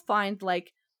decides to go find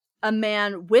like a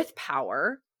man with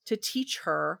power to teach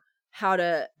her how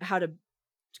to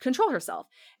control herself.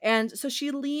 And so she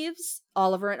leaves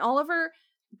Oliver, and Oliver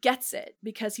gets it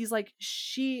because he's like,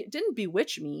 she didn't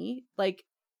bewitch me. Like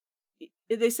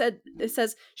it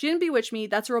says she didn't bewitch me.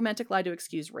 That's a romantic lie to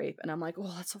excuse rape. And I'm like,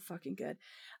 oh, that's so fucking good.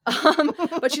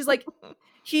 But she's like,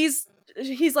 he's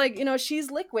like, you know, she's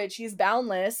liquid, she's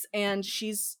boundless, and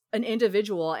she's an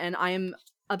individual, and I'm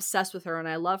obsessed with her and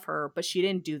I love her, but she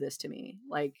didn't do this to me.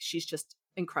 Like, she's just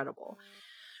incredible.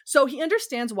 So he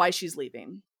understands why she's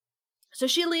leaving. So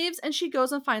she leaves and she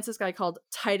goes and finds this guy called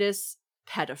Titus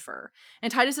Pettifer.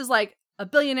 And Titus is like a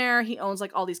billionaire. He owns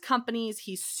like all these companies.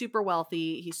 He's super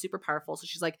wealthy. He's super powerful. So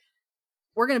she's like,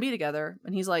 we're going to be together.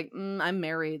 And he's like, I'm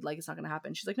married. Like, it's not going to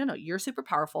happen. She's like, no, you're super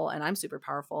powerful and I'm super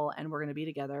powerful and we're going to be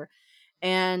together.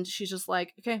 And she's just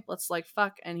like, okay, let's like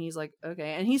fuck. And he's like,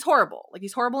 okay. And he's horrible. Like,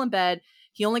 he's horrible in bed.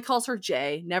 He only calls her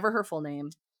Jay, never her full name.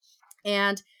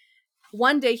 And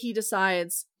one day he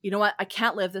decides, you know what? I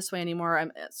can't live this way anymore.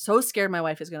 I'm so scared my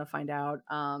wife is going to find out.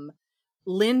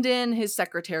 Lyndon, his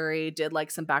secretary, did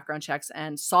like some background checks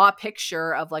and saw a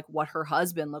picture of like what her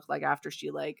husband looked like after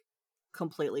she like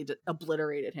completely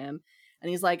obliterated him. And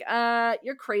he's like,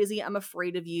 you're crazy. I'm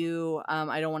afraid of you.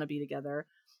 I don't want to be together.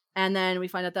 And then we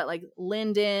find out that like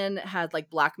Lyndon had like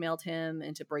blackmailed him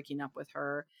into breaking up with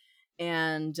her.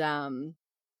 And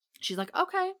she's like,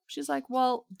 okay. She's like,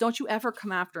 well, don't you ever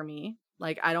come after me.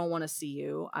 Like, I don't want to see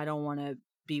you. I don't want to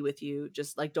be with you.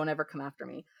 Just like, don't ever come after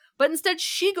me. But instead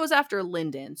she goes after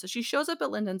Lyndon. So she shows up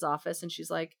at Lyndon's office and she's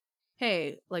like,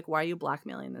 hey, like, why are you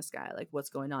blackmailing this guy? Like, what's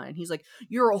going on? And he's like,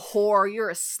 you're a whore. You're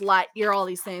a slut. You're all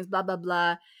these things, blah, blah,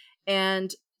 blah.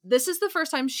 And this is the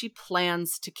first time she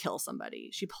plans to kill somebody.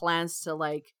 She plans to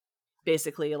like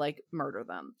basically like murder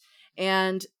them.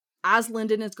 And as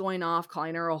Lyndon is going off,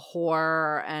 calling her a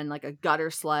whore and like a gutter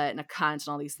slut and a cunt and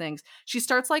all these things, she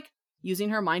starts like using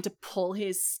her mind to pull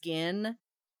his skin,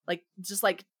 like just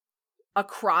like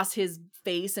across his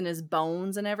face and his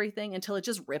bones and everything until it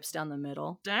just rips down the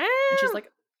middle. Damn. And she's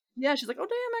like, yeah, she's like, oh, damn,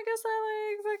 I guess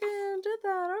I like fucking did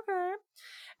that.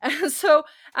 Okay. And so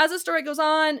as the story goes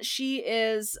on, she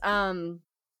is,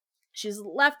 she's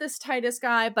left this Titus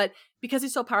guy, but because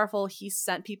he's so powerful, he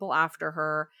sent people after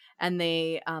her and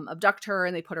they abduct her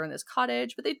and they put her in this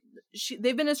cottage, but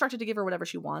they've been instructed to give her whatever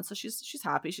she wants. So she's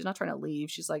happy. She's not trying to leave.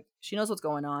 She's like, she knows what's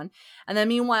going on. And then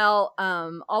meanwhile,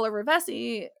 Oliver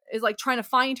Vesey is like trying to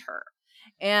find her.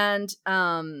 And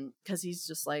cause he's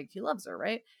just like, he loves her.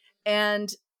 Right.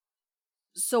 And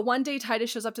so one day Titus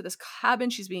shows up to this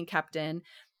cabin she's being kept in.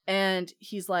 And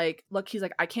he's like, look, he's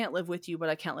like, I can't live with you, but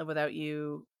I can't live without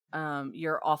you.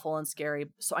 You're awful and scary,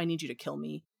 so I need you to kill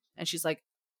me. And she's like,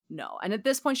 no. And at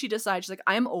this point she decides, she's like,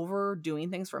 I'm over doing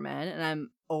things for men and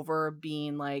I'm over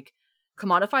being like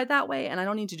commodified that way and I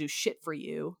don't need to do shit for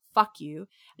you. Fuck you. And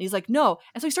he's like, no.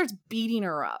 And so he starts beating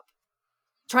her up,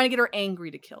 trying to get her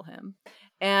angry to kill him.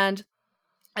 And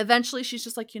eventually she's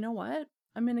just like, you know what?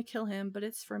 I'm going to kill him, but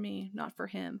it's for me, not for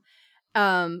him.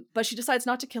 But she decides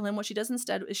not to kill him. What she does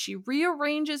instead is she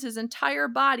rearranges his entire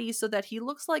body so that he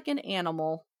looks like an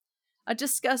animal. A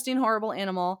disgusting, horrible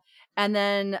animal. And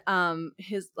then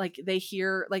his like they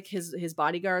hear like his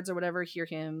bodyguards or whatever hear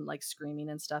him like screaming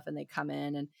and stuff, and they come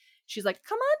in and she's like,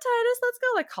 come on, Titus, let's go,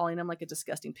 like calling him like a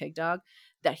disgusting pig dog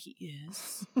that he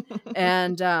is.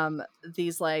 And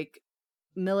these like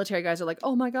military guys are like,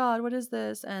 oh my god, what is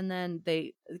this? And then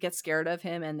they get scared of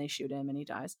him and they shoot him and he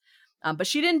dies. But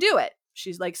she didn't do it.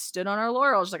 She's like stood on her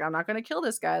laurels. She's like, I'm not gonna kill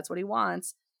this guy, that's what he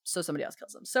wants. So somebody else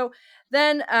kills him. So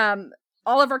then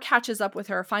Oliver catches up with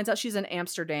her, finds out she's in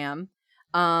Amsterdam.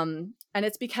 And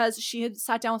it's because she had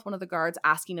sat down with one of the guards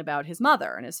asking about his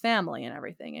mother and his family and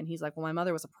everything. And he's like, well, my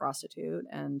mother was a prostitute.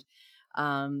 And,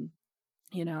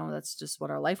 you know, that's just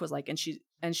what our life was like. And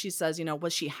and she says,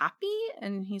 was she happy?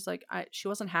 And he's like, she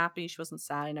wasn't happy. She wasn't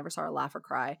sad. I never saw her laugh or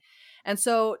cry. And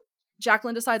so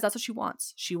Jacqueline decides that's what she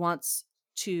wants. She wants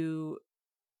to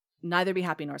neither be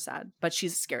happy nor sad, but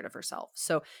she's scared of herself.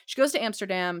 So she goes to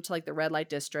Amsterdam to like the red light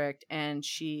district, and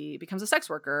she becomes a sex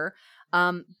worker.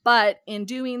 But in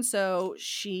doing so,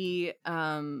 she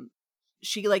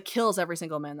like kills every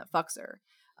single man that fucks her.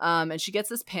 And she gets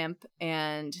this pimp,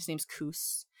 and his name's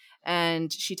Koos.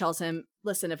 And she tells him,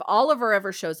 listen, if Oliver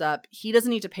ever shows up, he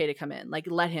doesn't need to pay to come in. Like,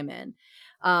 let him in.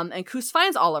 And Koos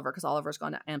finds Oliver because Oliver's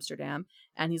gone to Amsterdam.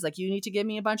 And he's like, you need to give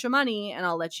me a bunch of money and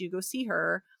I'll let you go see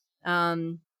her.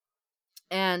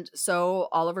 And so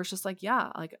Oliver's just like,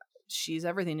 yeah, like she's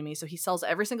everything to me. So he sells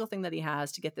every single thing that he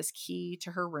has to get this key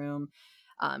to her room.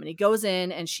 And he goes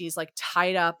in, and she's like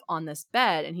tied up on this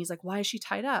bed. And he's like, why is she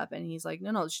tied up? And he's like,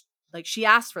 no, she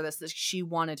asked for this. She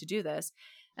wanted to do this.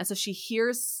 And so she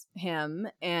hears him,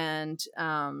 and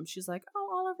she's like, oh,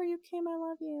 Oliver, you came. I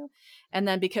love you. And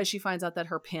then because she finds out that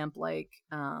her pimp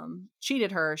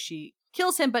cheated her, she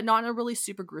kills him, but not in a really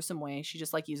super gruesome way. She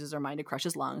just like uses her mind to crush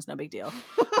his lungs. No big deal.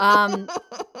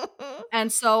 And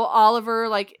so Oliver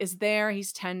like is there.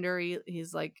 He's tender. He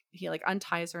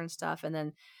unties her and stuff. And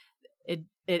then it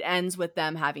ends with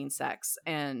them having sex,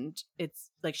 and it's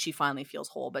like she finally feels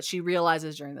whole. But she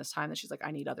realizes during this time that she's like,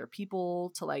 I need other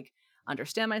people to like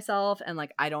understand myself, and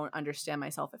like I don't understand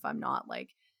myself if I'm not like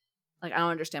I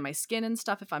don't understand my skin and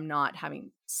stuff if I'm not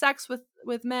having sex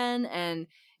with men. And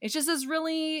it's just this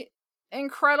really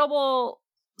incredible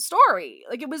story.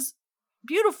 Like, it was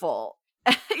beautiful,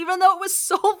 even though it was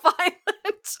so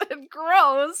violent and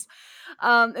gross,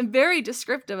 and very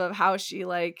descriptive of how she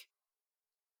like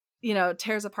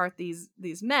tears apart these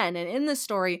men. And in this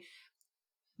story,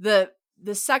 the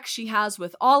sex she has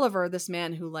with Oliver, this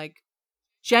man who like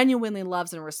genuinely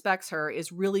loves and respects her,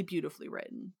 is really beautifully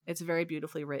written. It's very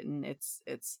beautifully written.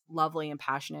 It's lovely and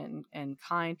passionate and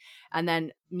kind. And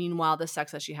then meanwhile, the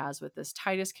sex that she has with this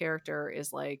Titus character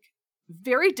is like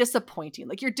very disappointing.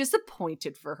 Like, you're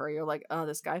disappointed for her. You're like, oh,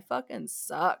 this guy fucking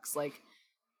sucks. Like,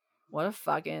 what a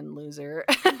fucking loser.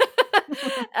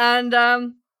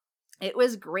 And it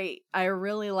was great. I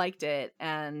really liked it.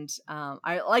 And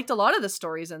I liked a lot of the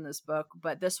stories in this book,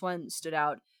 but this one stood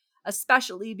out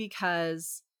especially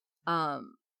because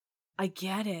I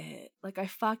get it. Like, I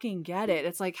fucking get it.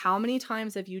 It's like, how many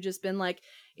times have you just been like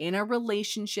in a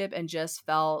relationship and just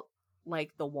felt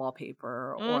like the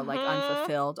wallpaper or like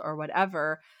unfulfilled or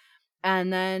whatever?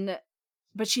 And then,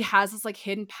 but she has this like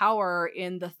hidden power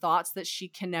in the thoughts that she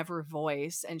can never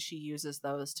voice, and she uses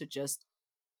those to just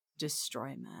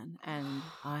destroy men. And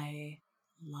I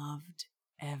loved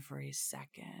every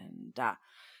second.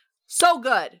 So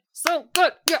good.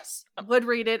 Yes, I would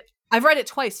read it. I've read it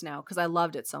twice now because I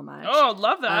loved it so much. Oh,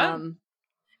 love that.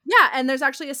 Yeah, and there's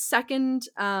actually a second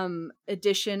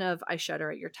edition of I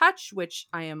Shudder at Your Touch, which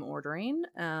I am ordering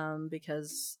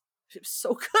because it was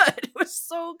so good. It was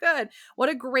so good. What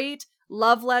a great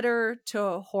love letter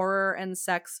to horror and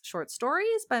sex short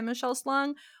stories by Michelle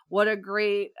Slung. What a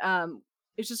great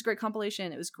it's just a great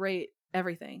compilation. It was great.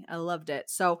 Everything. I loved it.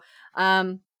 So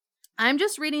I'm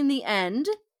just reading the end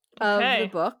of the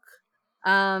book.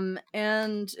 And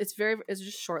it's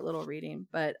just short little reading,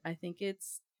 but I think it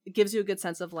gives you a good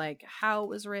sense of like how it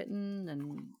was written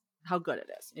and how good it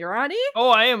is. You ready? Oh,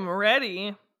 I am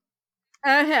ready.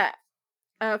 Okay.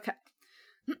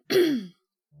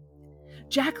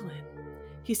 Jacqueline.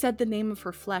 He said the name of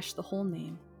her flesh, the whole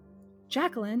name.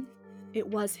 Jacqueline. It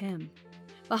was him.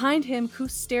 Behind him,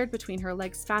 Koos stared between her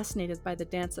legs, fascinated by the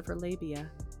dance of her labia.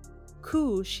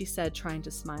 Koos, she said, trying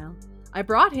to smile. I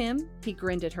brought him. He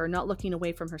grinned at her, not looking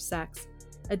away from her sex.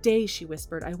 A day, she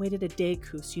whispered. I waited a day,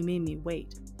 Koos. You made me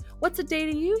wait. What's a day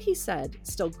to you? He said,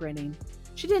 still grinning.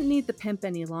 She didn't need the pimp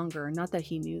any longer, not that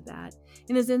he knew that.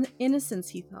 In his innocence,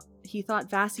 he thought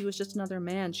Vasi was just another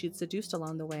man she'd seduced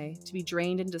along the way, to be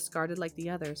drained and discarded like the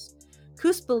others.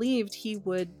 Koos believed he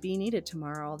would be needed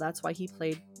tomorrow. That's why he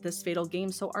played this fatal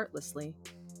game so artlessly.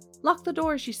 Lock the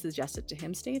door, she suggested to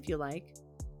him. Stay if you like.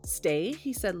 Stay?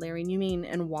 He said, leering. You mean,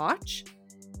 and watch?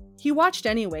 He watched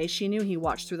anyway. She knew he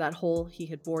watched through that hole he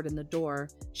had bored in the door.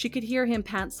 She could hear him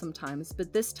pant sometimes,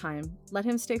 but this time, let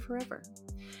him stay forever.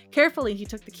 Carefully, he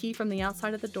took the key from the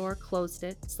outside of the door, closed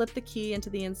it, slipped the key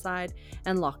into the inside,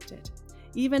 and locked it.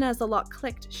 Even as the lock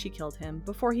clicked, she killed him,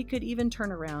 before he could even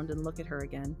turn around and look at her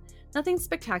again. Nothing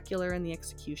spectacular in the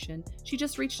execution. She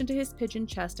just reached into his pigeon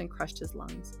chest and crushed his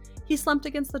lungs. He slumped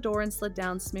against the door and slid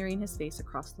down, smearing his face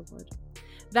across the wood.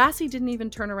 Vasi didn't even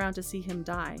turn around to see him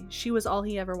die. She was all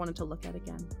he ever wanted to look at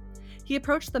again. He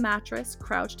approached the mattress,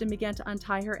 crouched, and began to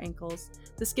untie her ankles.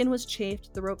 The skin was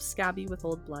chafed, the rope scabby with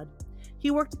old blood. He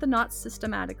worked at the knots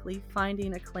systematically,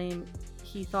 finding a calm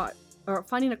he thought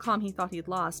he'd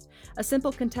lost, a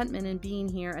simple contentment in being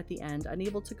here at the end,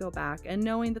 unable to go back, and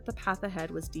knowing that the path ahead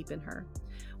was deep in her.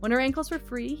 When her ankles were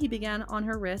free, he began on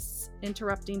her wrists,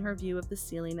 interrupting her view of the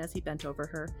ceiling as he bent over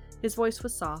her. His voice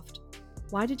was soft.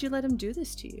 Why did you let him do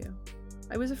this to you?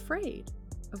 I was afraid.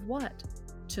 Of what?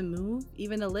 To move,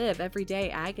 even to live, everyday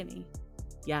agony.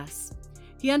 Yes.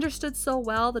 He understood so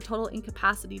well the total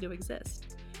incapacity to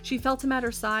exist. She felt him at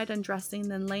her side, undressing,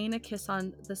 then laying a kiss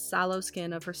on the sallow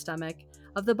skin of her stomach,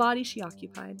 of the body she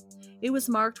occupied. It was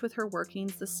marked with her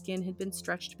workings. The skin had been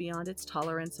stretched beyond its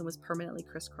tolerance and was permanently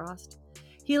crisscrossed.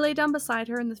 He lay down beside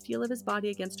her, and the feel of his body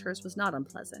against hers was not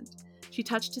unpleasant. She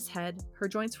touched his head. Her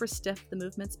joints were stiff, the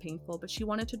movements painful, but she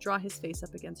wanted to draw his face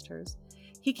up against hers.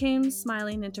 He came,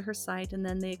 smiling, into her sight, and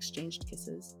then they exchanged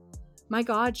kisses. My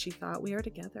God, she thought, we are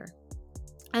together.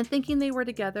 And thinking they were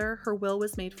together, her will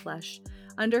was made flesh.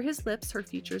 Under his lips, her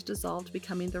features dissolved,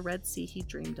 becoming the Red Sea he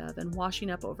dreamed of, and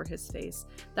washing up over his face.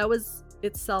 That was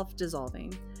itself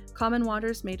dissolving. Common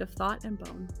waters made of thought and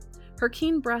bone. Her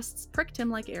keen breasts pricked him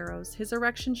like arrows. His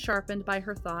erection, sharpened by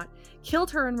her thought,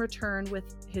 killed her in return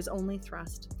with his only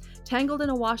thrust. Tangled in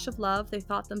a wash of love, they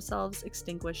thought themselves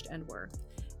extinguished and were.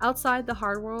 Outside, the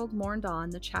hard world mourned on,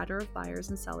 the chatter of buyers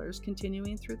and sellers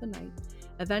continuing through the night.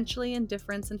 Eventually,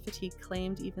 indifference and fatigue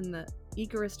claimed even the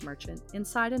eagerest merchant.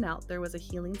 Inside and out, there was a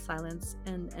healing silence,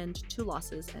 and end to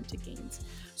losses and to gains.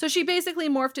 So she basically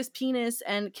morphed his penis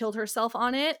and killed herself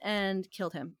on it and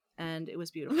killed him. And it was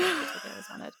beautiful. That's what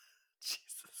I wanted.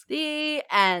 Jesus. The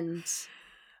end.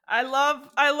 I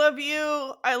love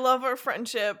you. I love our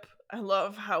friendship. I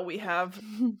love how we have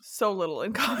so little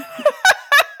in common.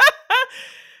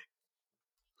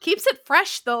 Keeps it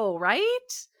fresh though, right?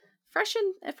 Fresh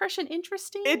and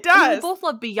interesting. It does. I mean, we both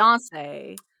love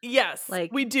Beyonce. Yes,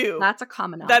 like we do. That's a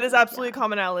commonality. That is absolutely a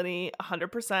commonality.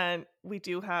 100%. We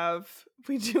do have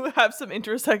some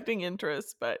intersecting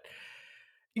interests, but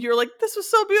you're like, this was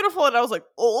so beautiful, and I was like,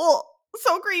 oh,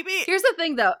 so creepy. Here's the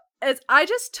thing though, is I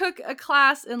just took a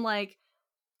class in like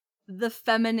the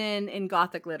feminine in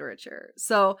Gothic literature.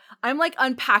 So I'm like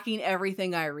unpacking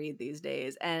everything I read these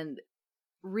days, and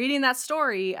reading that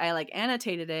story, I like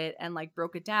annotated it and like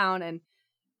broke it down. And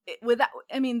with that,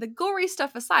 I mean, the gory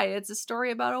stuff aside, it's a story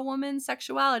about a woman's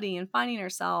sexuality and finding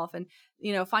herself, and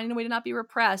finding a way to not be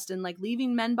repressed, and like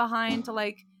leaving men behind to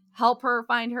like help her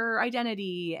find her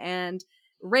identity, and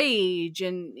rage,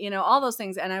 and all those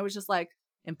things. And I was just like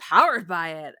empowered by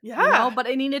it. Yeah. But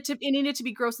it needed to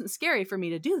be gross and scary for me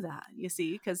to do that, you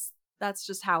see, because that's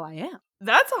just how I am.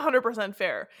 That's 100%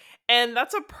 fair. And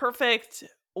that's a perfect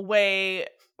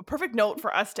note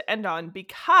for us to end on,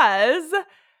 because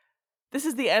this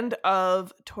is the end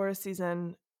of Taurus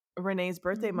season, Renee's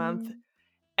birthday month.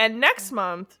 And next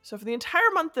month, so for the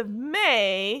entire month of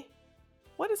May,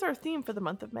 what is our theme for the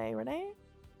month of May, Renee?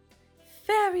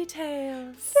 Fairy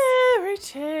tales. Fairy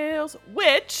tales,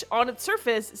 which on its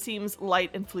surface seems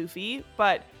light and floofy,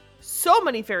 but so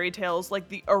many fairy tales, like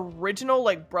the original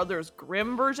like Brothers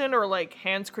Grimm version or like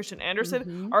Hans Christian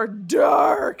Andersen, are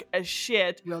dark as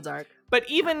shit. Real dark. But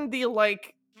even the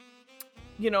like,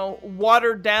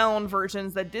 watered down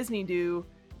versions that Disney do,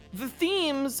 the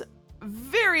themes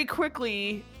very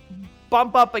quickly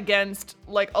bump up against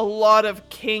like a lot of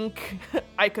kink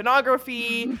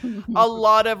iconography, a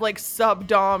lot of like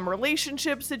sub-dom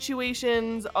relationship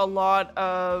situations, a lot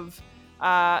of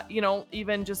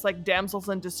even just like damsels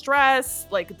in distress,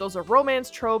 like those are romance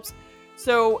tropes.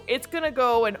 So it's gonna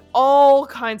go in all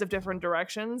kinds of different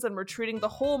directions, and we're treating the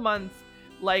whole month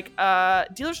like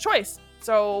dealer's choice.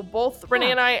 So both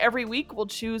Renee and I every week will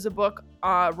choose a book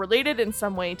related in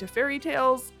some way to fairy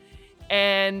tales,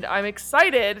 and I'm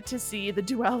excited to see the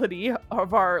duality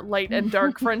of our light and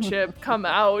dark friendship come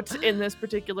out in this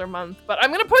particular month. But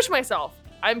I'm gonna push myself.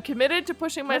 I'm committed to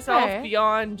pushing myself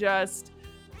beyond just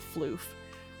floof.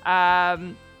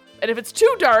 And if it's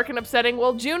too dark and upsetting,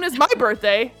 well, June is my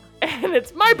birthday, and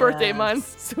it's my birthday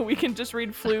month, so we can just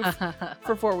read floof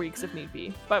for 4 weeks if need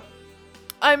be. But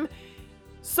I'm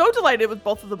so delighted with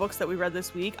both of the books that we read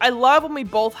this week. I love when we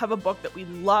both have a book that we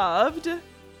loved.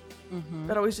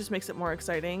 That always just makes it more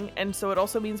exciting. And so it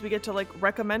also means we get to like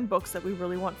recommend books that we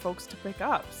really want folks to pick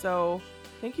up. So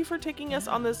thank you for taking us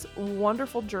on this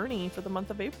wonderful journey for the month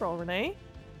of April, Renee.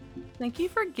 Thank you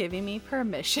for giving me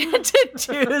permission to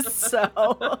do so.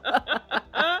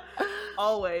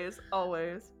 Always.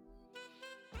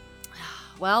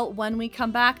 Well, when we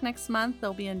come back next month,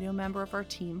 there'll be a new member of our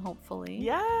team, hopefully.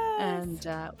 Yes. And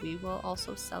we will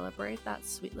also celebrate that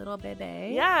sweet little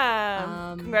baby.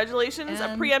 Yeah. Congratulations. A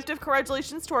preemptive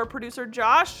congratulations to our producer,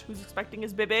 Josh, who's expecting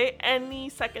his baby any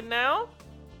second now.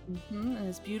 and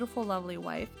his beautiful, lovely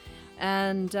wife.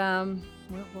 And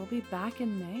we'll be back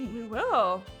in May. We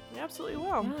will. We absolutely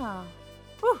will. Yeah.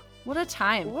 Whew, what a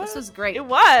time. This was great. It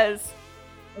was.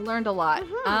 I learned a lot.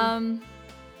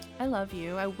 I love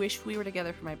you. I wish we were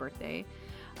together for my birthday.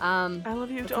 I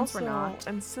love you also. Since we're not.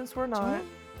 And since we're not. Do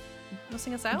you want to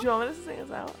sing us out? Do you want me to sing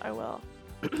us out? I will.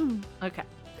 Okay.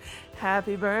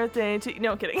 Happy birthday to you.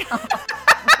 No, I'm kidding.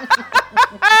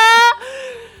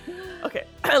 Okay.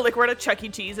 Like we're at a Chuck E.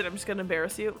 Cheese and I'm just going to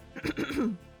embarrass you.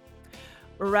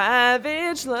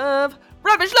 Ravage love.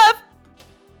 Ravage love.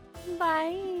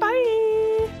 Bye.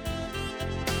 Bye.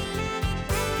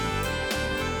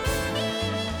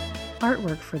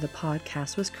 Artwork for the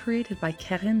podcast was created by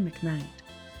Karen McKnight.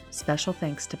 Special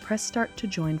thanks to Press Start to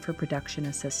Join for production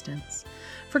assistance.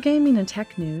 For gaming and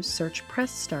tech news, search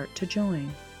Press Start to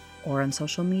Join, or on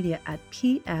social media at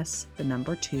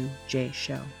PS2J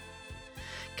Show.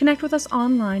 Connect with us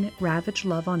online at Ravage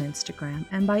Love on Instagram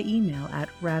and by email at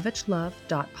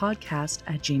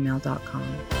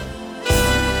ravagelove.podcast@gmail.com.